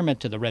experiment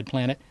to the Red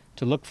Planet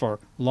to look for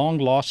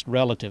long-lost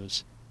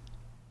relatives.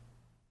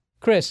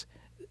 Chris,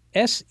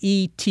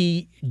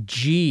 SETG.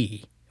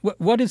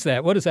 What is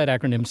that? What does that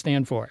acronym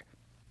stand for?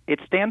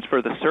 It stands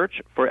for the Search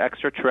for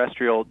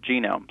Extraterrestrial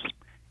Genomes.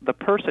 The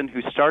person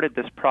who started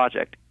this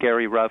project,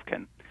 Gary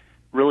Ruvkin,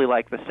 really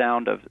liked the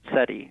sound of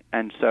SETI,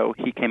 and so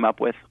he came up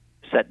with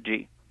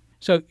SETG.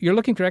 So you're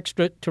looking for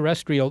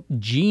extraterrestrial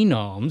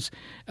genomes.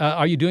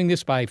 Are you doing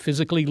this by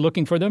physically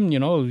looking for them,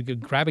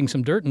 grabbing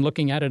some dirt and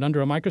looking at it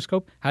under a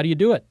microscope? How do you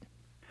do it?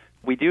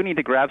 We do need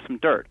to grab some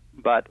dirt,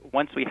 but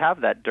once we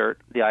have that dirt,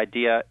 the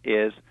idea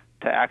is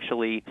to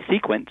actually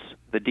sequence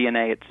the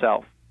DNA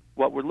itself.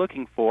 What we're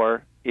looking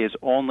for is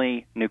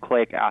only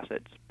nucleic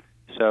acids.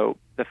 So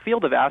the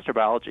field of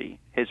astrobiology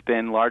has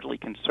been largely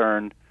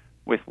concerned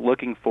with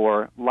looking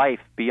for life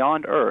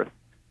beyond Earth,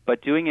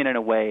 but doing it in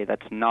a way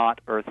that's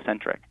not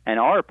Earth-centric. And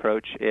our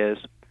approach is,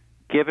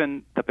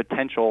 given the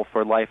potential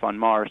for life on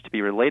Mars to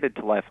be related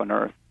to life on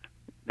Earth,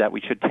 that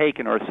we should take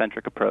an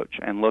Earth-centric approach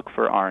and look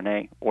for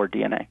RNA or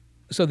DNA.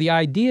 So the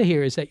idea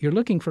here is that you're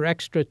looking for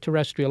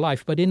extraterrestrial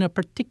life, but in a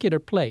particular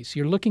place.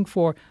 You're looking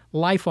for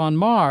life on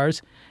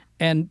Mars,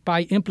 and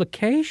by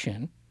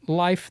implication,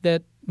 life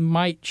that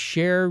might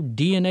share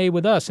DNA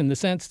with us in the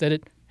sense that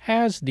it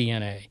has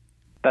DNA.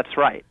 That's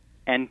right.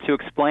 And to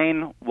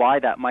explain why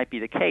that might be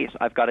the case,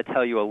 I've got to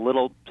tell you a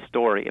little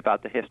story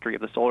about the history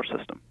of the solar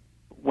system.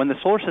 When the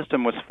solar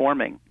system was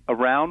forming,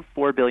 around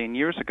 4 billion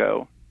years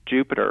ago,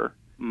 Jupiter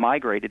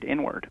migrated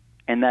inward,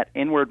 and that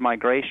inward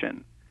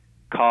migration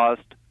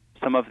caused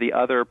some of the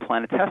other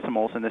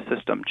planetesimals in the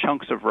system,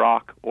 chunks of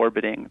rock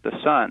orbiting the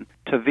sun,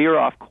 to veer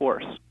off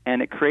course,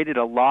 and it created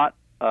a lot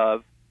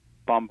of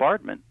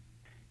bombardment.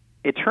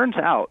 It turns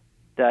out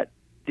that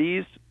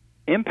these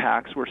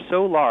impacts were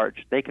so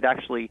large they could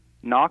actually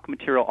knock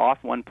material off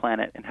one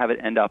planet and have it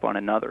end up on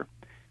another.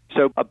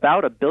 So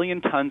about 1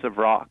 billion tons of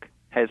rock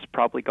has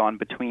probably gone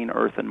between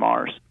Earth and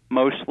Mars,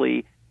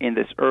 mostly in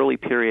this early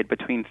period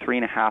between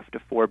 3.5 to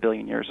 4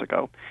 billion years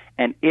ago.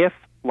 And if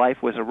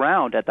life was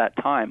around at that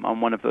time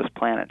on one of those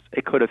planets,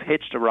 it could have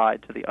hitched a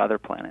ride to the other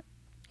planet.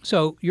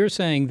 So you're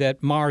saying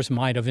that Mars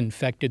might have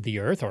infected the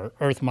Earth, or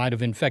Earth might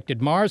have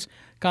infected Mars.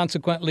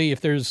 Consequently,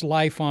 if there's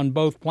life on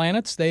both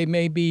planets, they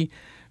may be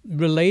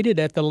related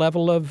at the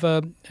level of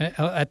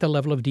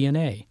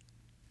DNA.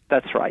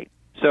 That's right.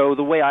 So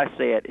the way I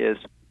say it is,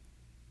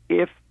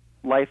 if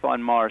life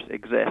on Mars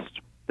exists,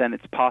 then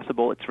it's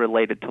possible it's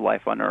related to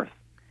life on Earth.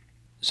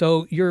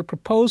 So your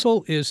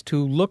proposal is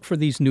to look for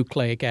these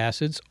nucleic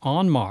acids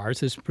on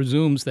Mars. This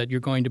presumes that you're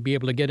going to be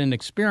able to get an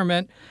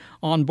experiment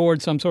on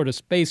board some sort of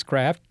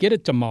spacecraft, get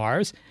it to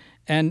Mars,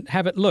 and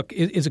have it look.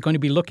 Is it going to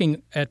be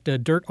looking at the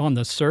dirt on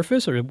the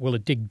surface, or will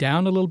it dig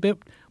down a little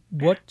bit?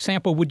 What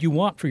sample would you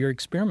want for your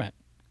experiment?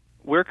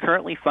 We're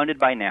currently funded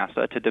by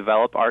NASA to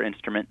develop our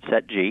instrument,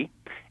 SET-G,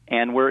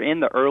 and we're in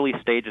the early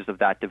stages of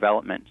that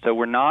development. So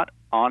we're not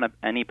on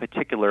any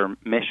particular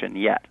mission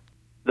yet.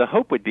 The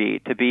hope would be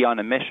to be on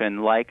a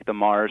mission like the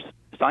Mars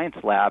Science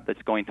Lab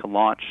that's going to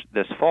launch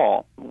this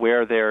fall,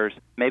 where there's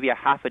maybe a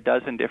half a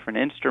dozen different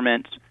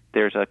instruments.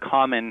 There's a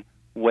common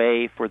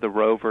way for the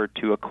rover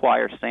to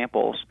acquire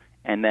samples,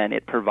 and then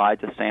it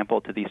provides a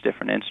sample to these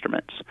different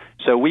instruments.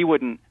 So we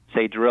wouldn't,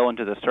 say, drill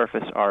into the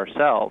surface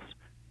ourselves,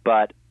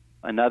 but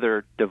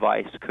another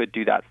device could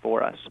do that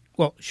for us.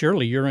 Well,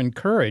 surely you're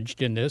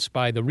encouraged in this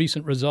by the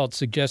recent results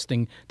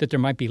suggesting that there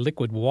might be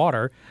liquid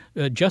water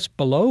just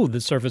below the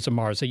surface of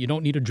Mars, that you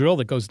don't need a drill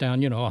that goes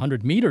down,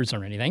 100 meters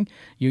or anything.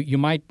 You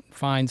might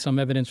find some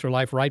evidence for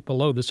life right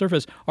below the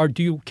surface. Or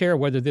do you care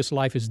whether this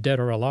life is dead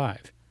or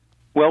alive?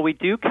 Well, we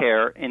do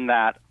care in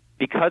that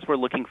because we're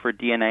looking for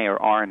DNA or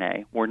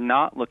RNA, we're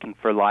not looking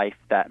for life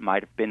that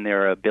might have been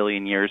there 1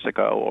 billion years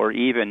ago or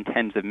even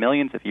tens of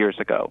millions of years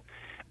ago.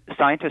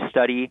 Scientists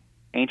study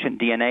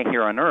ancient DNA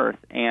here on Earth,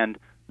 and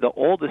the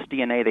oldest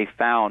DNA they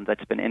found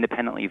that's been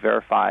independently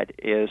verified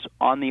is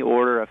on the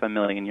order of 1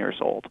 million years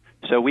old.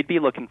 So we'd be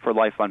looking for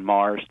life on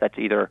Mars that's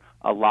either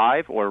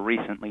alive or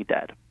recently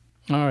dead.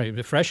 All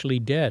right, freshly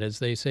dead, as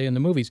they say in the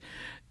movies.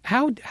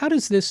 How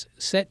does this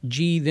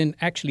SET-G then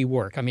actually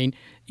work? I mean,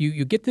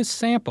 you get this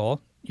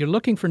sample, you're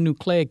looking for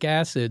nucleic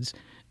acids.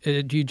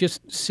 Do you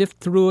just sift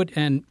through it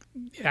and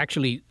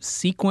actually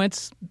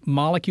sequence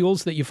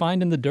molecules that you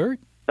find in the dirt?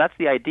 That's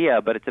the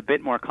idea, but it's a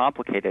bit more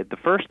complicated. The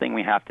first thing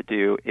we have to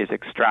do is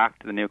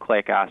extract the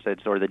nucleic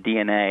acids or the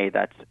DNA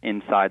that's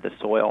inside the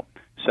soil.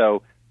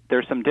 So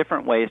there's some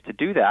different ways to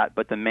do that,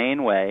 but the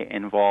main way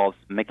involves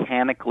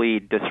mechanically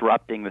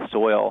disrupting the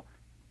soil.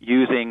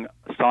 Using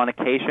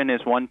sonication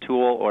is one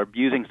tool, or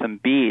using some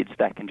beads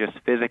that can just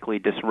physically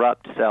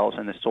disrupt cells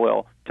in the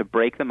soil to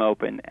break them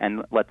open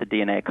and let the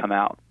DNA come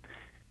out.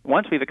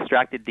 Once we've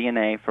extracted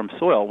DNA from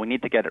soil, we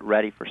need to get it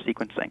ready for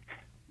sequencing.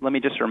 Let me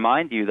just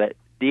remind you that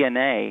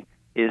DNA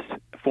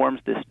forms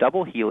this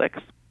double helix,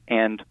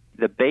 and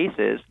the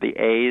bases, the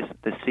A's,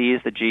 the C's,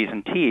 the G's,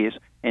 and T's,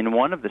 in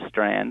one of the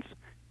strands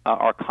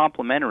are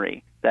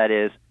complementary. That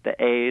is,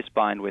 the A's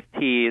bind with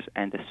T's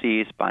and the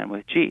C's bind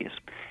with G's.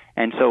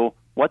 And so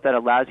what that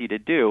allows you to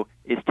do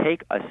is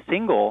take a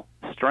single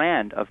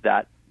strand of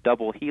that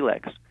double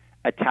helix,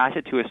 attach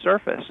it to a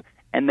surface,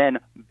 and then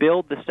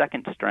build the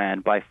second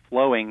strand by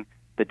flowing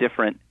the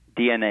different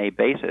DNA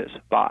bases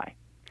by.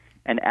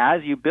 And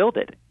as you build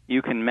it,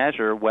 you can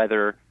measure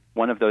whether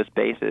one of those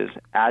bases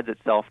adds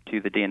itself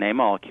to the DNA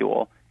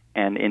molecule,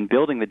 and in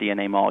building the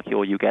DNA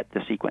molecule, you get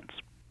the sequence.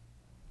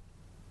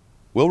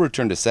 We'll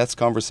return to Seth's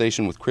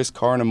conversation with Chris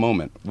Carr in a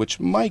moment, which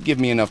might give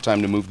me enough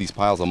time to move these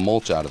piles of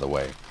mulch out of the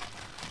way.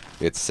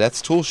 It's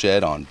Seth's Tool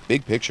Shed on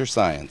Big Picture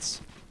Science.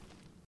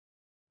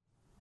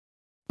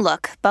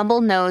 Look,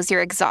 Bumble knows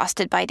you're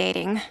exhausted by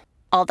dating.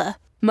 All the,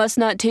 must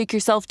not take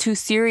yourself too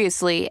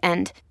seriously,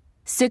 and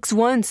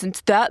 6'1"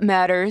 since that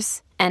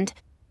matters, and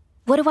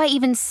what do I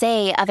even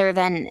say other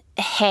than,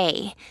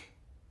 hey?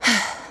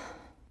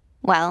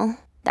 Well,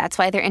 that's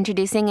why they're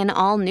introducing an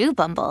all-new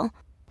Bumble,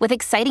 with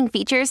exciting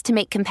features to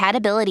make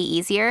compatibility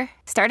easier,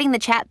 starting the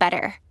chat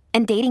better,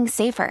 and dating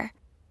safer.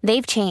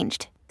 They've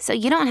changed, so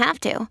you don't have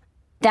to.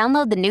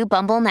 Download the new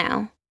Bumble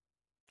now.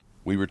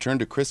 We return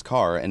to Chris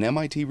Carr, an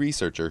MIT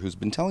researcher who's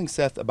been telling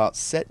Seth about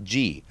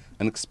SET-G,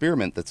 an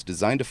experiment that's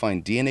designed to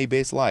find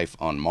DNA-based life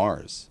on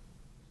Mars.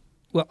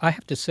 Well, I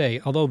have to say,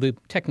 although the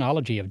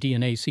technology of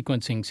DNA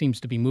sequencing seems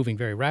to be moving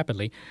very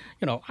rapidly,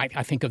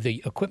 I think of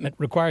the equipment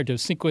required to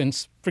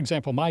sequence, for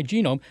example, my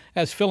genome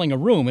as filling a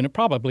room, and it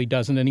probably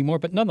doesn't anymore.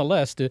 But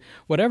nonetheless,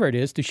 whatever it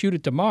is, to shoot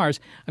it to Mars,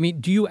 I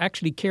mean, do you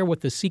actually care what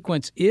the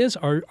sequence is,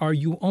 or are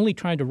you only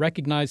trying to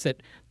recognize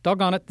that,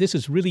 doggone it, this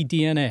is really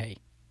DNA?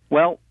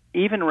 Well,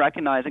 even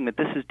recognizing that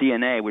this is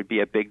DNA would be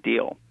a big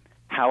deal.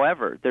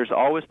 However, there's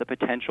always the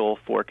potential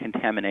for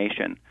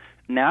contamination.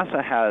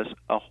 NASA has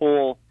a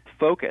whole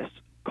focus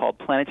called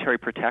planetary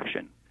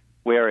protection,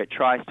 where it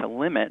tries to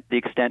limit the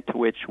extent to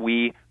which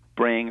we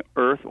bring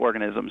Earth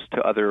organisms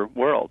to other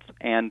worlds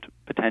and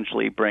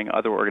potentially bring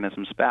other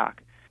organisms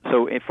back.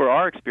 So for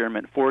our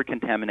experiment, forward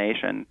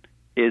contamination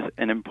is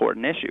an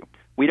important issue.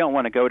 We don't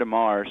want to go to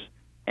Mars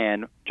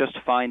and just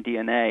find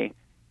DNA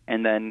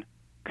and then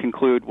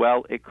conclude,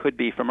 well, it could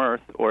be from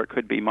Earth or it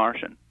could be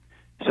Martian.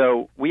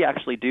 So we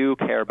actually do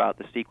care about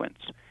the sequence.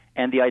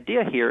 And the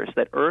idea here is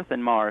that Earth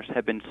and Mars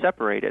have been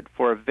separated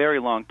for a very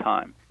long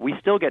time. We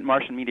still get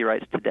Martian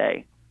meteorites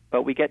today,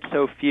 but we get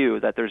so few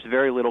that there's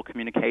very little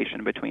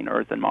communication between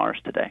Earth and Mars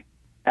today.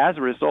 As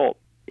a result,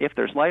 if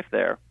there's life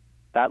there,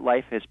 that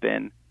life has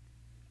been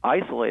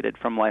isolated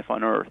from life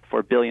on Earth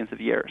for billions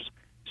of years.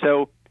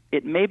 So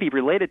it may be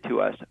related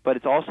to us, but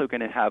it's also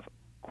going to have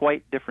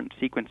quite different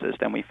sequences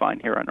than we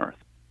find here on Earth.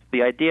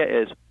 The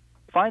idea is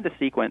find the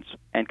sequence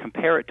and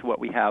compare it to what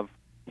we have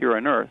here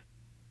on Earth,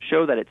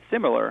 show that it's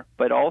similar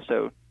but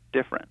also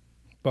different.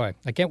 Boy,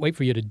 I can't wait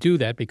for you to do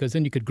that, because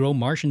then you could grow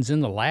Martians in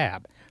the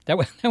lab.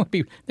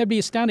 That'd be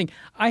astounding.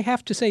 I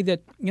have to say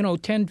that,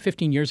 10,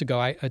 15 years ago,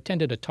 I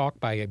attended a talk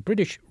by a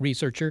British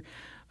researcher,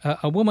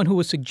 a woman who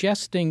was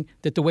suggesting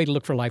that the way to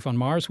look for life on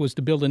Mars was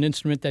to build an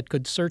instrument that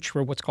could search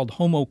for what's called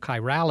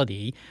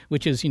homochirality,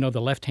 which is, the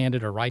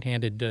left-handed or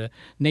right-handed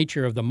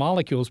nature of the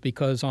molecules,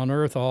 because on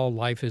Earth all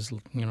life is,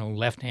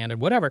 left-handed,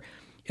 whatever.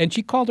 And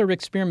she called her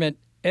experiment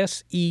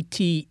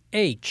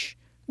SETH,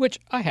 which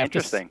I have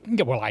to say,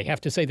 I have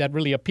to say that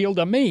really appealed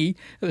to me,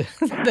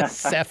 the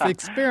Seth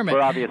experiment.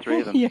 For obvious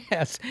reasons.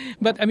 Yes.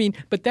 But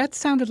that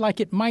sounded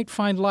like it might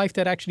find life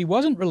that actually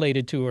wasn't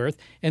related to Earth.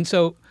 And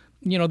so,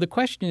 the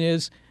question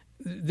is,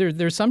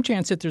 there's some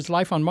chance that there's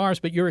life on Mars,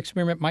 but your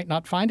experiment might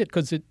not find it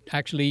because it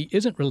actually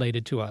isn't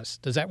related to us.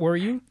 Does that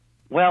worry you?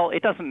 Well,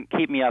 it doesn't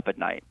keep me up at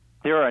night.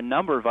 There are a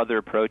number of other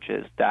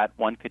approaches that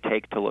one could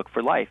take to look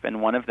for life,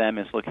 and one of them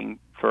is looking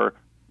for,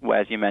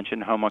 as you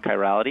mentioned,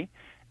 homochirality.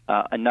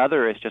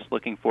 Another is just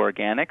looking for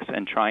organics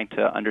and trying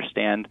to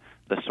understand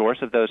the source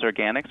of those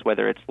organics,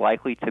 whether it's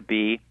likely to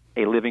be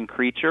a living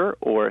creature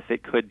or if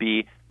it could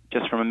be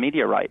just from a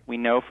meteorite. We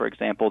know, for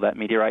example, that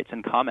meteorites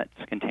and comets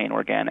contain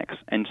organics.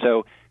 And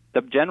so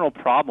the general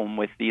problem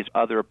with these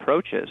other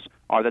approaches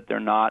are that they're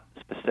not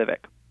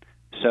specific.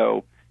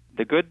 So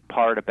the good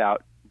part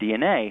about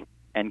DNA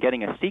and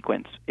getting a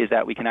sequence is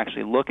that we can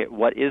actually look at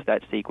what is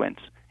that sequence.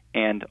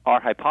 And our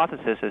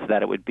hypothesis is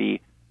that it would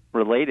be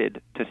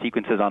related to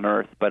sequences on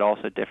Earth, but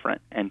also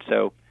different. And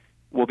so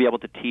we'll be able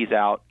to tease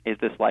out, is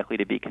this likely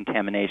to be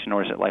contamination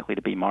or is it likely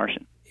to be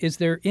Martian? Is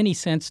there any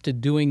sense to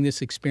doing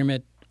this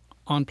experiment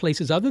on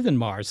places other than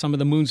Mars, some of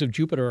the moons of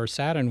Jupiter or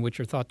Saturn, which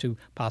are thought to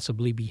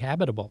possibly be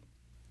habitable?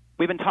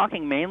 We've been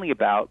talking mainly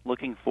about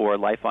looking for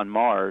life on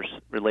Mars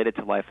related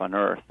to life on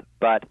Earth,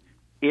 but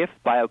if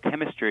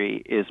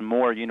biochemistry is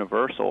more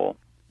universal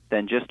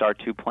than just our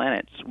two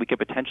planets, we could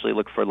potentially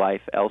look for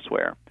life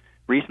elsewhere.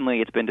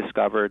 Recently, it's been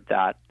discovered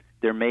that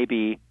there may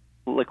be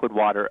liquid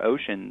water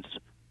oceans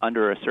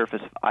under a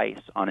surface of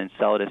ice on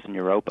Enceladus and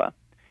Europa.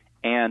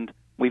 And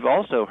we've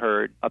also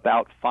heard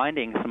about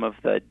finding some of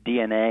the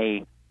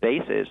DNA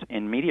bases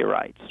in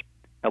meteorites,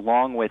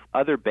 along with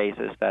other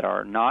bases that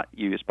are not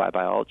used by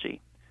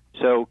biology.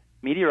 So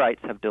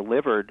meteorites have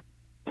delivered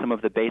some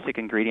of the basic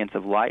ingredients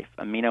of life,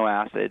 amino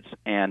acids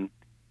and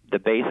the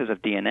bases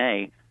of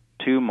DNA,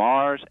 to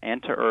Mars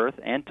and to Earth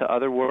and to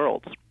other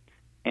worlds.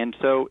 And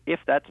so if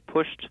that's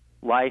pushed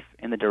life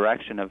in the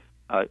direction of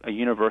a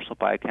universal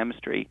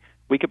biochemistry,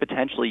 we could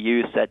potentially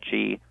use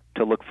SET-G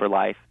to look for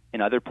life in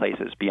other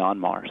places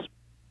beyond Mars.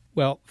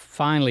 Well,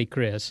 finally,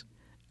 Chris,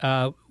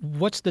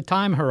 what's the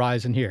time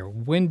horizon here?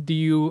 When do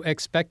you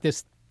expect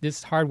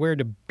this hardware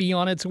to be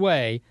on its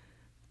way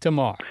to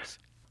Mars?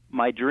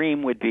 my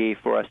dream would be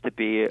for us to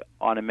be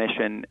on a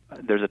mission.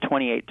 There's a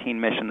 2018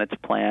 mission that's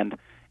planned,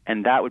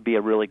 and that would be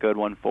a really good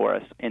one for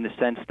us in the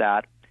sense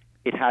that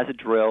it has a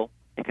drill,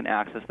 it can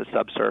access the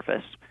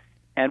subsurface,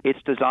 and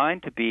it's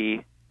designed to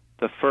be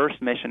the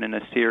first mission in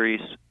a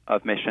series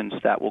of missions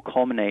that will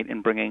culminate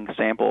in bringing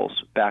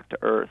samples back to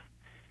Earth.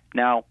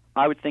 Now,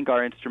 I would think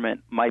our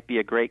instrument might be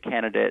a great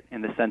candidate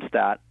in the sense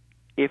that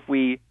if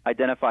we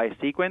identify a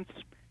sequence,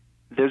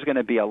 there's going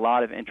to be a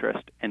lot of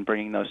interest in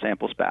bringing those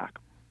samples back.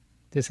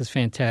 This is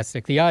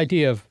fantastic. The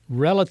idea of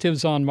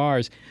relatives on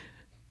Mars.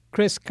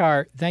 Chris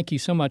Carr, thank you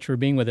so much for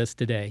being with us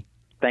today.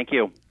 Thank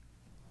you.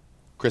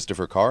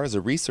 Christopher Carr is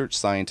a research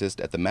scientist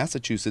at the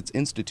Massachusetts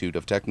Institute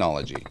of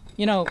Technology.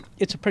 You know,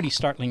 it's a pretty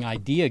startling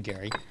idea,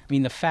 Gary. I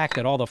mean, the fact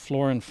that all the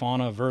flora and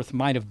fauna of Earth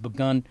might have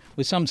begun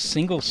with some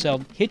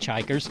single-celled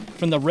hitchhikers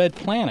from the red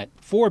planet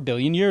 4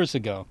 billion years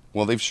ago.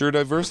 Well, they've sure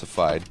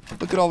diversified.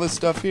 Look at all this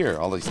stuff here.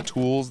 All these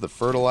tools, the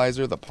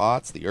fertilizer, the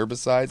pots, the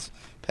herbicides,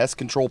 pest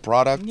control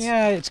products.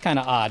 Yeah, it's kind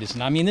of odd,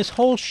 isn't it? I mean, this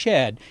whole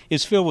shed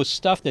is filled with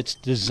stuff that's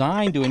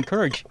designed to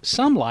encourage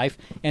some life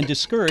and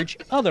discourage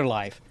other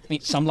life. I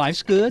mean, some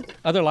life's good,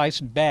 other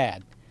life's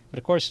bad. But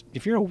of course,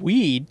 if you're a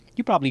weed,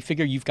 you probably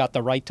figure you've got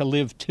the right to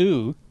live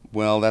too.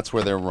 Well, that's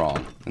where they're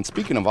wrong. And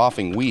speaking of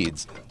offing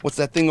weeds, what's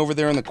that thing over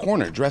there in the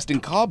corner dressed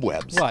in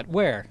cobwebs? What?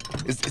 Where?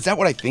 Is that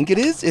what I think it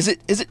is? Is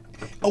it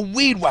a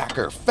weed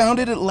whacker? Found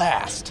it at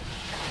last.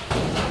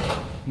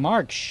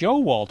 Mark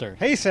Showalter.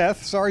 Hey,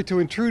 Seth. Sorry to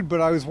intrude,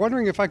 but I was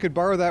wondering if I could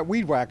borrow that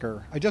weed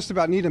whacker. I just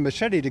about need a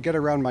machete to get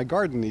around my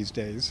garden these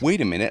days. Wait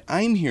a minute.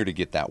 I'm here to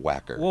get that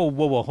whacker.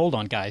 Whoa. Hold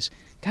on, guys.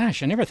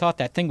 Gosh, I never thought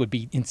that thing would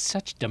be in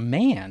such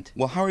demand.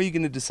 Well, how are you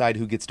going to decide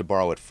who gets to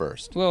borrow it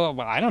first? Well,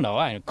 I don't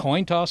know.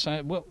 Coin toss?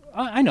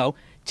 I know.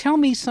 Tell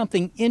me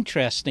something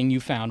interesting you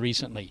found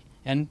recently.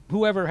 And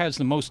whoever has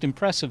the most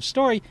impressive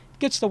story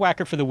gets the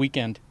whacker for the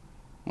weekend.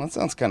 Well, that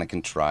sounds kind of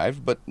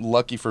contrived, but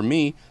lucky for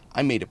me,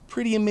 I made a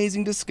pretty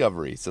amazing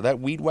discovery, so that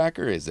weed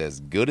whacker is as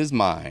good as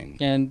mine.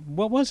 And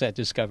what was that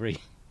discovery?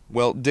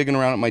 Well, digging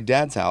around at my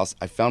dad's house,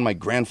 I found my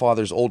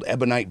grandfather's old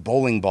ebonite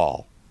bowling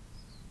ball.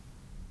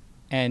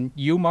 And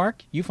you,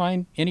 Mark, you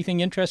find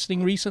anything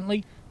interesting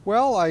recently?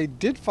 Well, I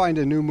did find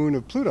a new moon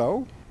of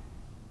Pluto.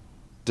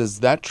 Does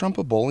that trump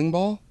a bowling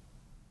ball?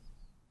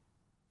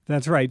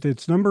 That's right.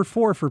 It's number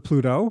 4 for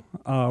Pluto.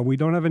 We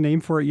don't have a name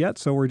for it yet,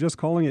 so we're just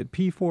calling it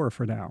P4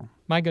 for now.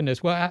 My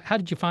goodness. Well, how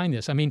did you find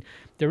this? I mean,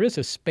 there is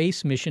a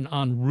space mission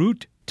en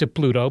route to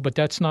Pluto, but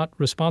that's not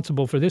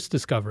responsible for this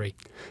discovery.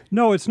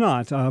 No, it's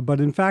not. But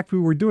in fact, we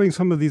were doing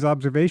some of these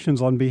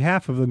observations on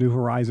behalf of the New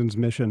Horizons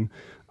mission.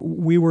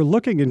 We were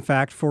looking, in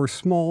fact, for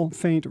small,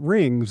 faint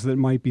rings that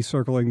might be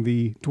circling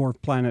the dwarf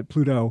planet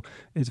Pluto.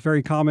 It's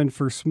very common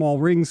for small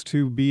rings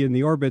to be in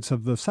the orbits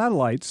of the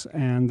satellites,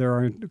 and there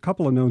are a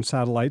couple of known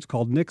satellites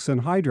called Nix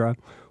and Hydra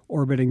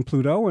orbiting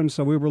Pluto, and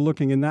so we were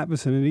looking in that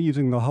vicinity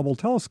using the Hubble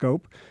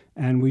telescope,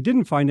 and we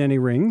didn't find any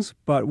rings,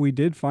 but we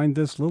did find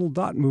this little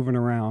dot moving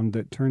around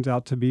that turns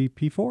out to be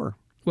P4.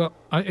 Well,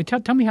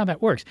 tell me how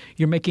that works.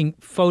 You're making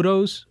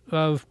photos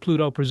of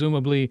Pluto,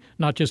 presumably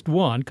not just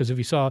one, because if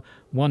you saw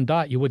one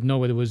dot, you wouldn't know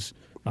whether it was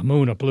a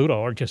moon of Pluto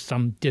or just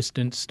some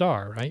distant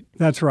star, right?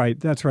 That's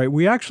right.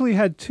 We actually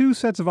had 2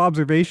 sets of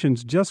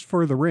observations just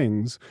for the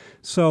rings.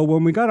 So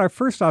when we got our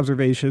first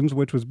observations,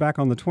 which was back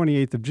on the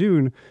 28th of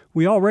June,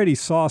 we already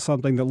saw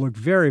something that looked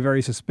very,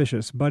 very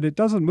suspicious, but it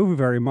doesn't move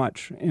very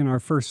much in our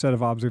first set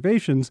of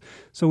observations.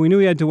 So we knew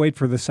we had to wait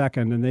for the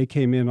second, and they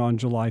came in on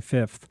July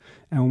 5th.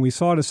 And when we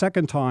saw it a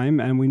second time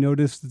and we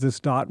noticed that this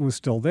dot was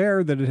still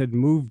there, that it had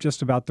moved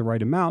just about the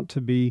right amount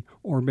to be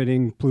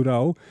orbiting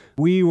Pluto,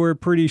 we were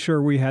pretty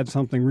sure we had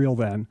something real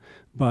then.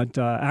 But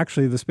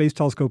actually, the Space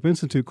Telescope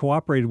Institute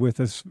cooperated with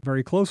us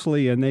very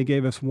closely, and they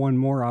gave us one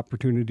more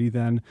opportunity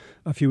then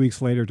a few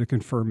weeks later to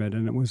confirm it.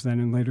 And it was then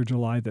in later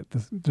July that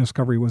the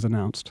discovery was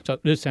announced. So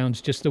this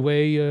sounds just the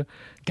way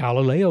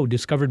Galileo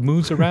discovered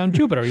moons around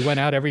Jupiter. He went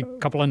out every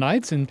couple of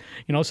nights and,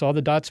 saw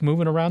the dots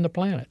moving around the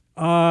planet.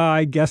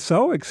 I guess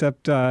so,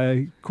 except,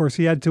 of course,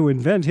 he had to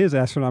invent his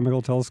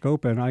astronomical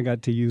telescope, and I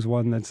got to use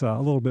one that's a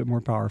little bit more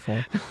powerful.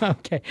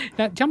 Okay.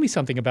 Now, tell me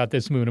something about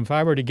this moon. If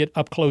I were to get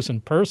up close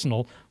and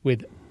personal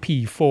with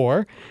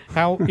P4,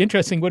 how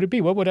interesting would it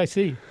be? What would I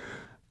see?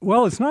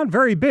 Well, it's not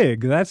very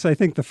big. That's, I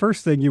think, the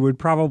first thing you would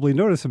probably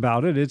notice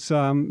about it. It's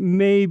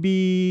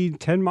maybe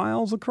 10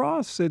 miles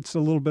across. It's a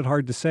little bit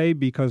hard to say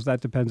because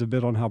that depends a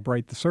bit on how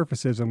bright the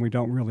surface is, and we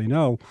don't really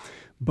know.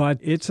 But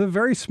it's a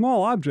very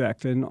small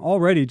object, and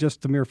already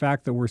just the mere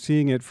fact that we're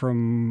seeing it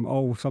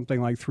from,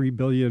 something like 3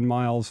 billion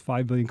miles,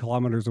 5 billion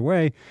kilometers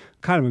away,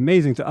 kind of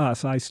amazing to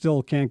us. I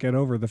still can't get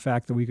over the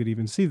fact that we could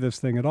even see this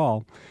thing at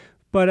all.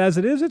 But as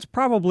it is, it's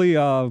probably,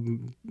 a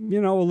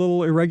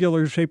little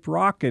irregular-shaped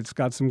rock. It's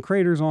got some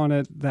craters on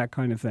it, that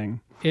kind of thing.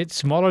 It's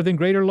smaller than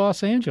Greater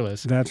Los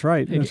Angeles. That's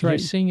right. You're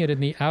seeing it in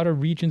the outer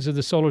regions of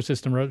the solar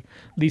system, or at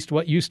least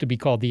what used to be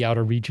called the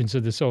outer regions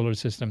of the solar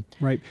system.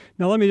 Right.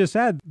 Now, let me just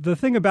add, the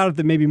thing about it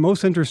that may be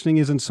most interesting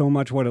isn't so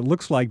much what it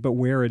looks like, but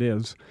where it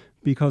is.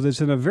 because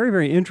it's in a very,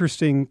 very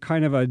interesting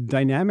kind of a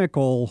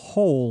dynamical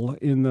hole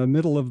in the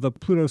middle of the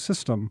Pluto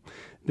system.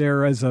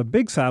 There is a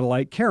big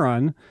satellite,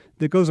 Charon,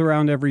 that goes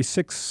around every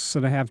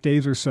 6.5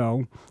 days or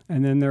so.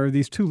 And then there are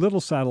these two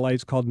little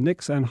satellites called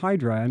Nix and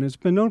Hydra. And it's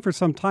been known for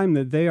some time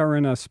that they are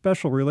in a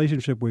special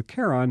relationship with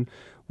Charon,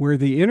 where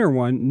the inner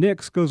one,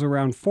 Nix, goes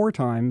around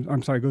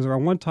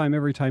one time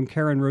every time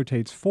Charon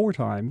rotates 4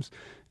 times.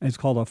 It's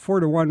called a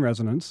 4-to-1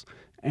 resonance.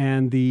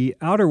 And the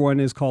outer one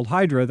is called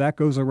Hydra. That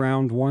goes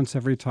around once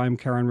every time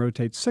Charon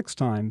rotates 6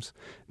 times.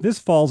 This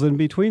falls in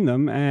between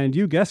them, and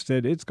you guessed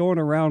it, it's going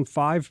around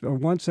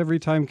once every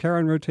time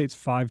Charon rotates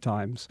 5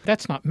 times.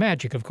 That's not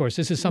magic, of course.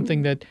 This is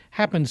something that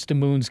happens to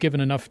moons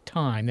given enough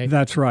time.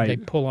 That's right. They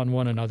pull on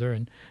one another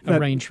and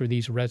arrange for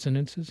these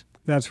resonances.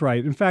 That's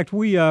right. In fact,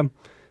 we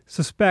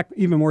suspect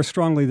even more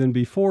strongly than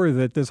before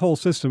that this whole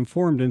system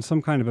formed in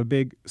some kind of a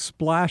big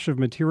splash of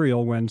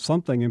material when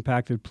something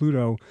impacted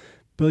Pluto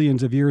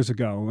billions of years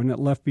ago, and it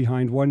left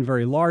behind one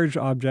very large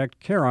object,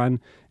 Charon,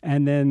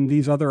 and then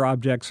these other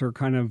objects are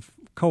kind of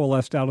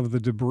coalesced out of the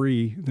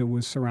debris that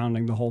was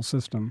surrounding the whole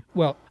system.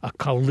 Well, a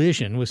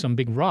collision with some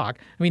big rock.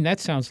 I mean,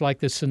 that sounds like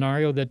the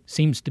scenario that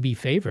seems to be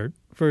favored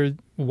for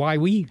why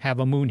we have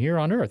a moon here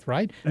on Earth,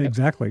 right?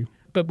 Exactly.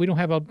 But we don't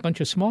have a bunch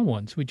of small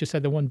ones. We just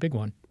had the one big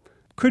one.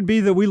 Could be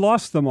that we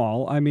lost them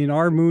all. I mean,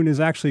 our moon is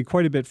actually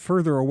quite a bit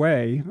further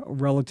away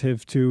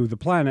relative to the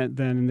planet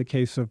than in the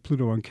case of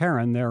Pluto and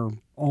Charon. They're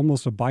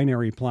almost a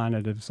binary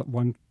planet, is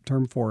one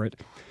term for it.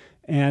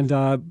 And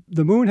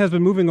the moon has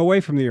been moving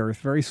away from the Earth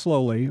very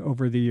slowly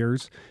over the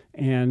years.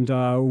 And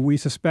we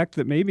suspect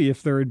that maybe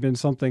if there had been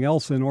something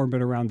else in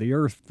orbit around the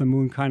Earth, the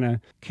moon kind of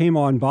came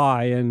on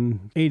by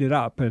and ate it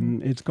up,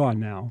 and it's gone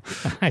now.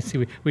 I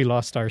see. We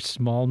lost our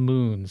small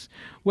moons.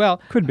 Well,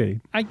 could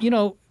be.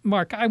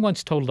 Mark, I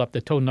once totaled up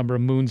the total number of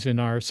moons in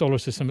our solar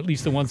system, at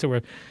least the ones that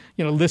were,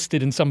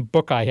 listed in some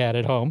book I had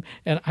at home.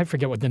 And I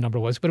forget what the number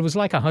was, but it was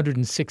like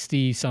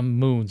 160 some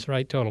moons,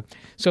 right, total.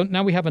 So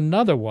now we have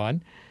another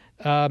one.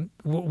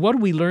 What do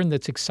we learn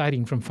that's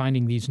exciting from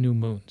finding these new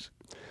moons?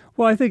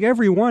 Well, I think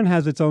every one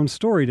has its own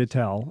story to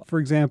tell. For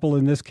example,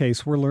 in this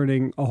case, we're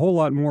learning a whole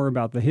lot more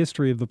about the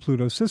history of the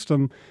Pluto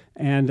system.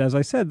 And as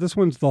I said, this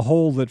one's the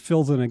hole that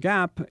fills in a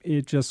gap.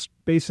 It just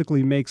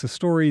basically makes a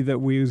story that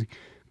we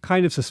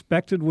kind of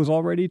suspected was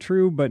already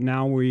true, but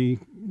now we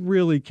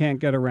really can't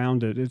get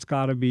around it. It's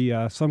got to be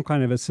some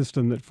kind of a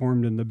system that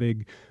formed in the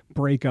big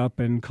breakup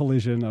and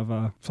collision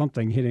of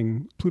something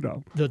hitting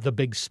Pluto. The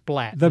big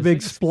splat. The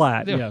big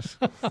splat, yes.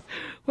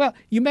 Well,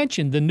 you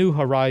mentioned the New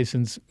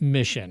Horizons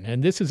mission,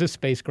 and this is a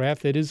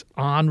spacecraft that is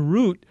en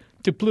route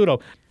to Pluto.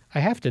 I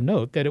have to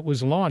note that it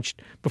was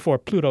launched before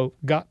Pluto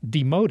got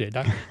demoted.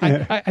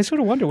 I sort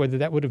of wonder whether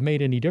that would have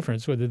made any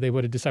difference, whether they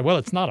would have decided, well,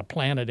 it's not a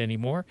planet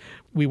anymore.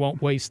 We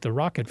won't waste the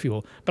rocket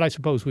fuel. But I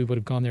suppose we would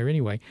have gone there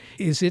anyway.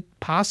 Is it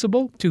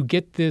possible to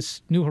get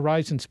this New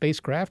Horizons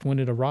spacecraft, when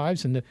it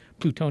arrives in the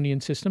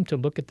Plutonian system, to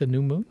look at the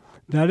new moon?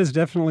 That is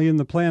definitely in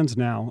the plans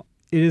now.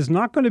 It is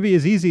not going to be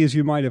as easy as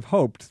you might have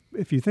hoped.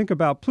 If you think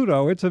about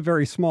Pluto, it's a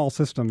very small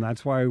system.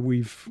 That's why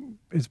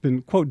it's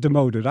been, quote,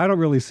 demoted. I don't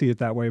really see it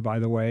that way, by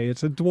the way.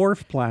 It's a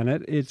dwarf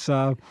planet.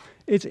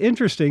 It's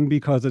interesting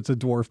because it's a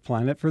dwarf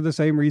planet for the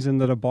same reason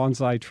that a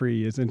bonsai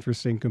tree is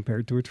interesting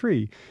compared to a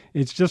tree.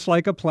 It's just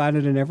like a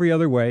planet in every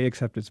other way,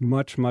 except it's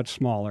much, much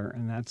smaller.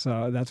 And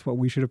that's what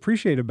we should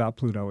appreciate about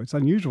Pluto. It's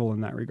unusual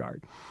in that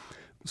regard.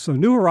 So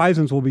New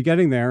Horizons will be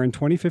getting there in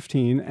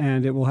 2015,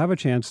 and it will have a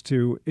chance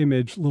to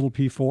image little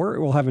P4. It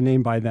will have a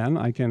name by then,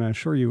 I can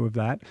assure you of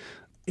that.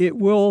 It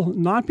will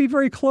not be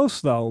very close,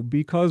 though,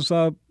 because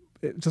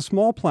it's a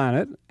small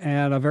planet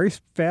and a very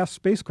fast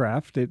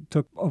spacecraft. It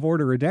took of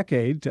order a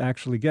decade to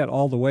actually get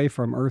all the way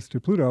from Earth to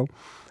Pluto.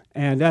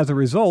 And as a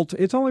result,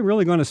 it's only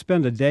really going to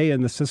spend a day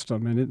in the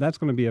system, and that's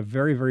going to be a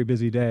very, very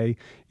busy day.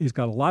 It's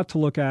got a lot to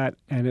look at,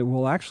 and it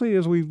will actually,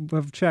 as we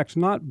have checked,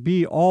 not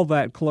be all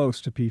that close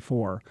to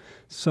P4.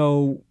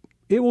 So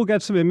it will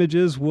get some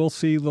images. We'll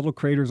see little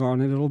craters on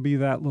it. It'll be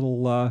that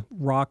little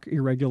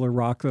irregular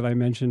rock that I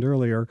mentioned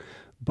earlier.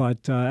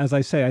 But as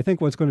I say, I think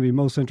what's going to be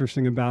most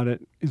interesting about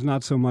it is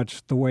not so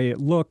much the way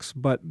it looks,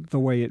 but the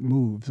way it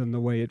moves and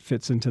the way it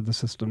fits into the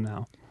system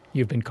now.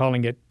 You've been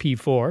calling it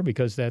P4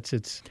 because that's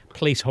its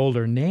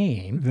placeholder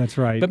name. That's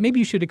right. But maybe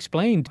you should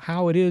explain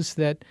how it is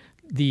that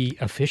the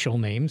official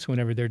names,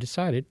 whenever they're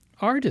decided,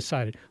 are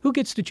decided. Who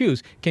gets to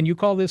choose? Can you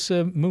call this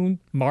moon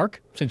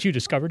Mark, since you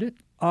discovered it?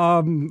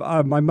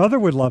 My mother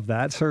would love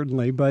that,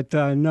 certainly. But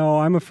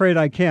no, I'm afraid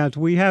I can't.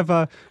 We have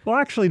well,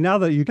 actually, now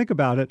that you think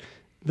about it,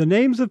 the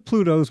names of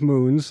Pluto's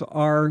moons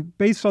are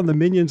based on the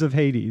minions of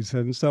Hades.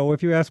 And so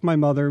if you ask my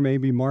mother,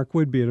 maybe Mark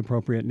would be an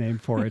appropriate name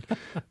for it.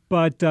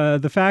 But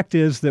the fact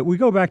is that we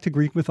go back to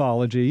Greek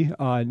mythology.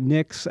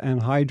 Nix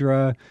and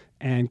Hydra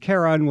and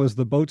Charon was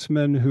the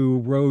boatsman who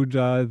rowed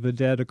the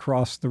dead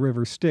across the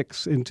river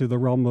Styx into the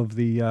realm of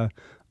the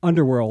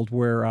underworld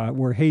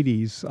where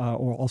Hades,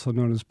 or also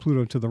known as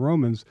Pluto to the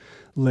Romans,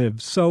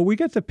 lives. So we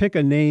get to pick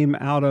a name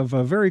out of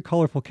a very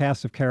colorful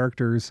cast of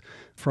characters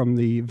from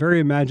the very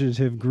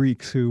imaginative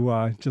Greeks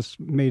who just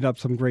made up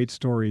some great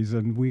stories.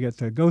 And we get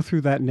to go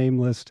through that name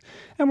list,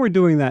 and we're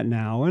doing that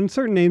now. And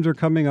certain names are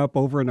coming up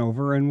over and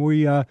over, and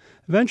we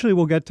eventually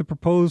will get to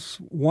propose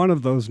one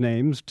of those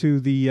names to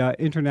the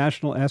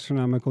International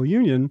Astronomical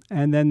Union,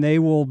 and then they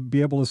will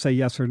be able to say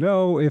yes or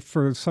no. If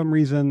for some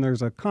reason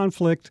there's a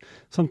conflict,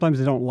 sometimes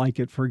they don't like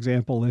it. For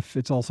example, if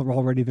it's also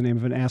already the name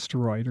of an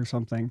asteroid or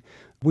something,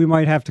 we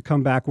might have to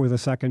come back with a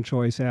second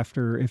choice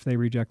if they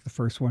reject the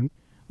first one.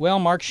 Well,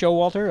 Mark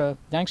Showalter,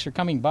 thanks for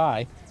coming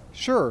by.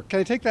 Sure. Can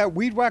I take that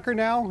weed whacker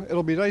now?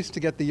 It'll be nice to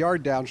get the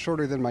yard down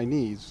shorter than my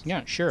knees.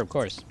 Yeah, sure, of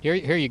course. Here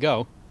you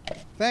go.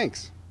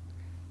 Thanks.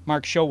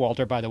 Mark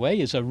Showalter, by the way,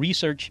 is a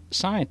research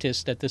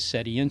scientist at the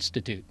SETI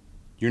Institute.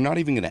 You're not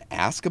even going to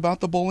ask about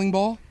the bowling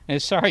ball?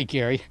 Sorry,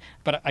 Gary,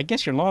 but I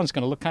guess your lawn's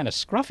going to look kind of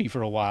scruffy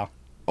for a while.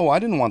 Oh, I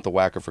didn't want the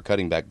whacker for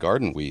cutting back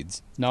garden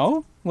weeds.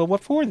 No? Well,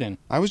 what for then?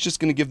 I was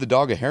just going to give the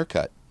dog a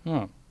haircut.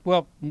 Oh,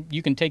 well,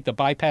 you can take the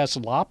bypass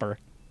lopper.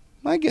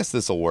 I guess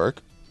this'll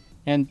work.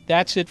 And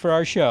that's it for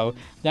our show.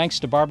 Thanks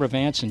to Barbara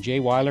Vance and Jay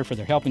Weiler for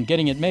their help in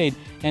getting it made,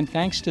 and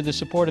thanks to the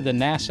support of the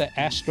NASA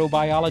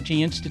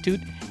Astrobiology Institute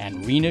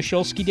and Rena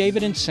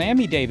Shulsky-David and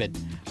Sammy David.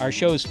 Our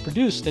show is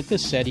produced at the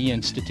SETI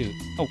Institute.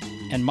 Oh,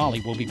 and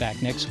Molly will be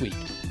back next week.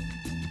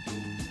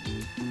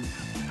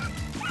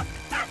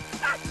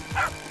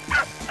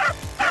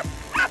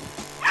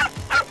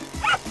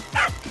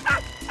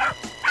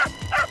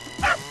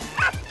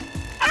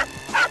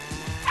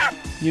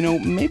 You know,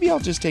 maybe I'll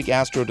just take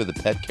Astro to the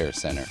pet care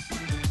center.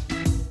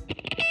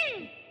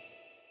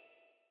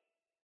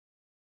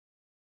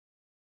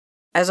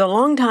 As a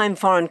longtime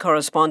foreign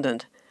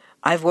correspondent,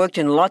 I've worked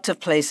in lots of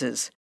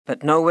places,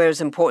 but nowhere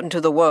as important to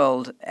the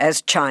world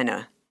as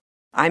China.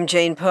 I'm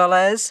Jane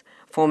Perlez,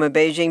 former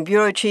Beijing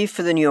bureau chief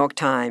for the New York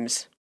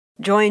Times.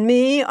 Join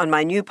me on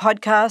my new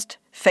podcast,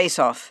 Face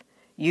Off,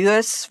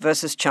 U.S.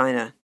 versus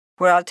China,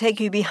 where I'll take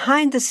you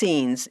behind the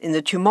scenes in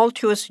the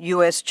tumultuous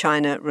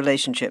U.S.-China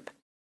relationship.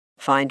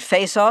 Find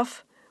Face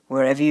Off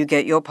wherever you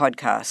get your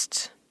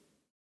podcasts.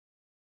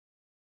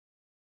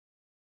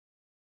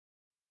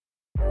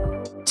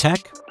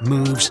 Tech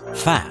moves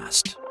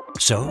fast,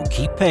 so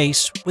keep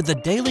pace with the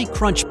Daily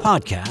Crunch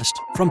podcast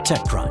from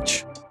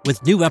TechCrunch.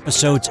 With new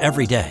episodes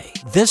every day,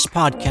 this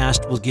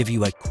podcast will give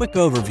you a quick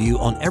overview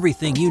on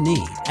everything you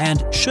need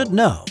and should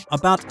know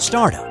about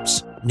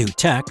startups, new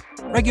tech,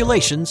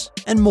 regulations,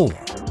 and more.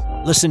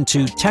 Listen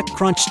to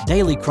TechCrunch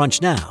Daily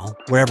Crunch now,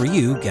 wherever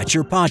you get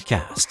your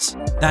podcasts.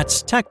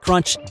 That's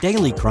TechCrunch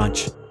Daily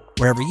Crunch,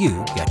 wherever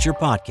you get your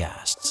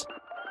podcasts.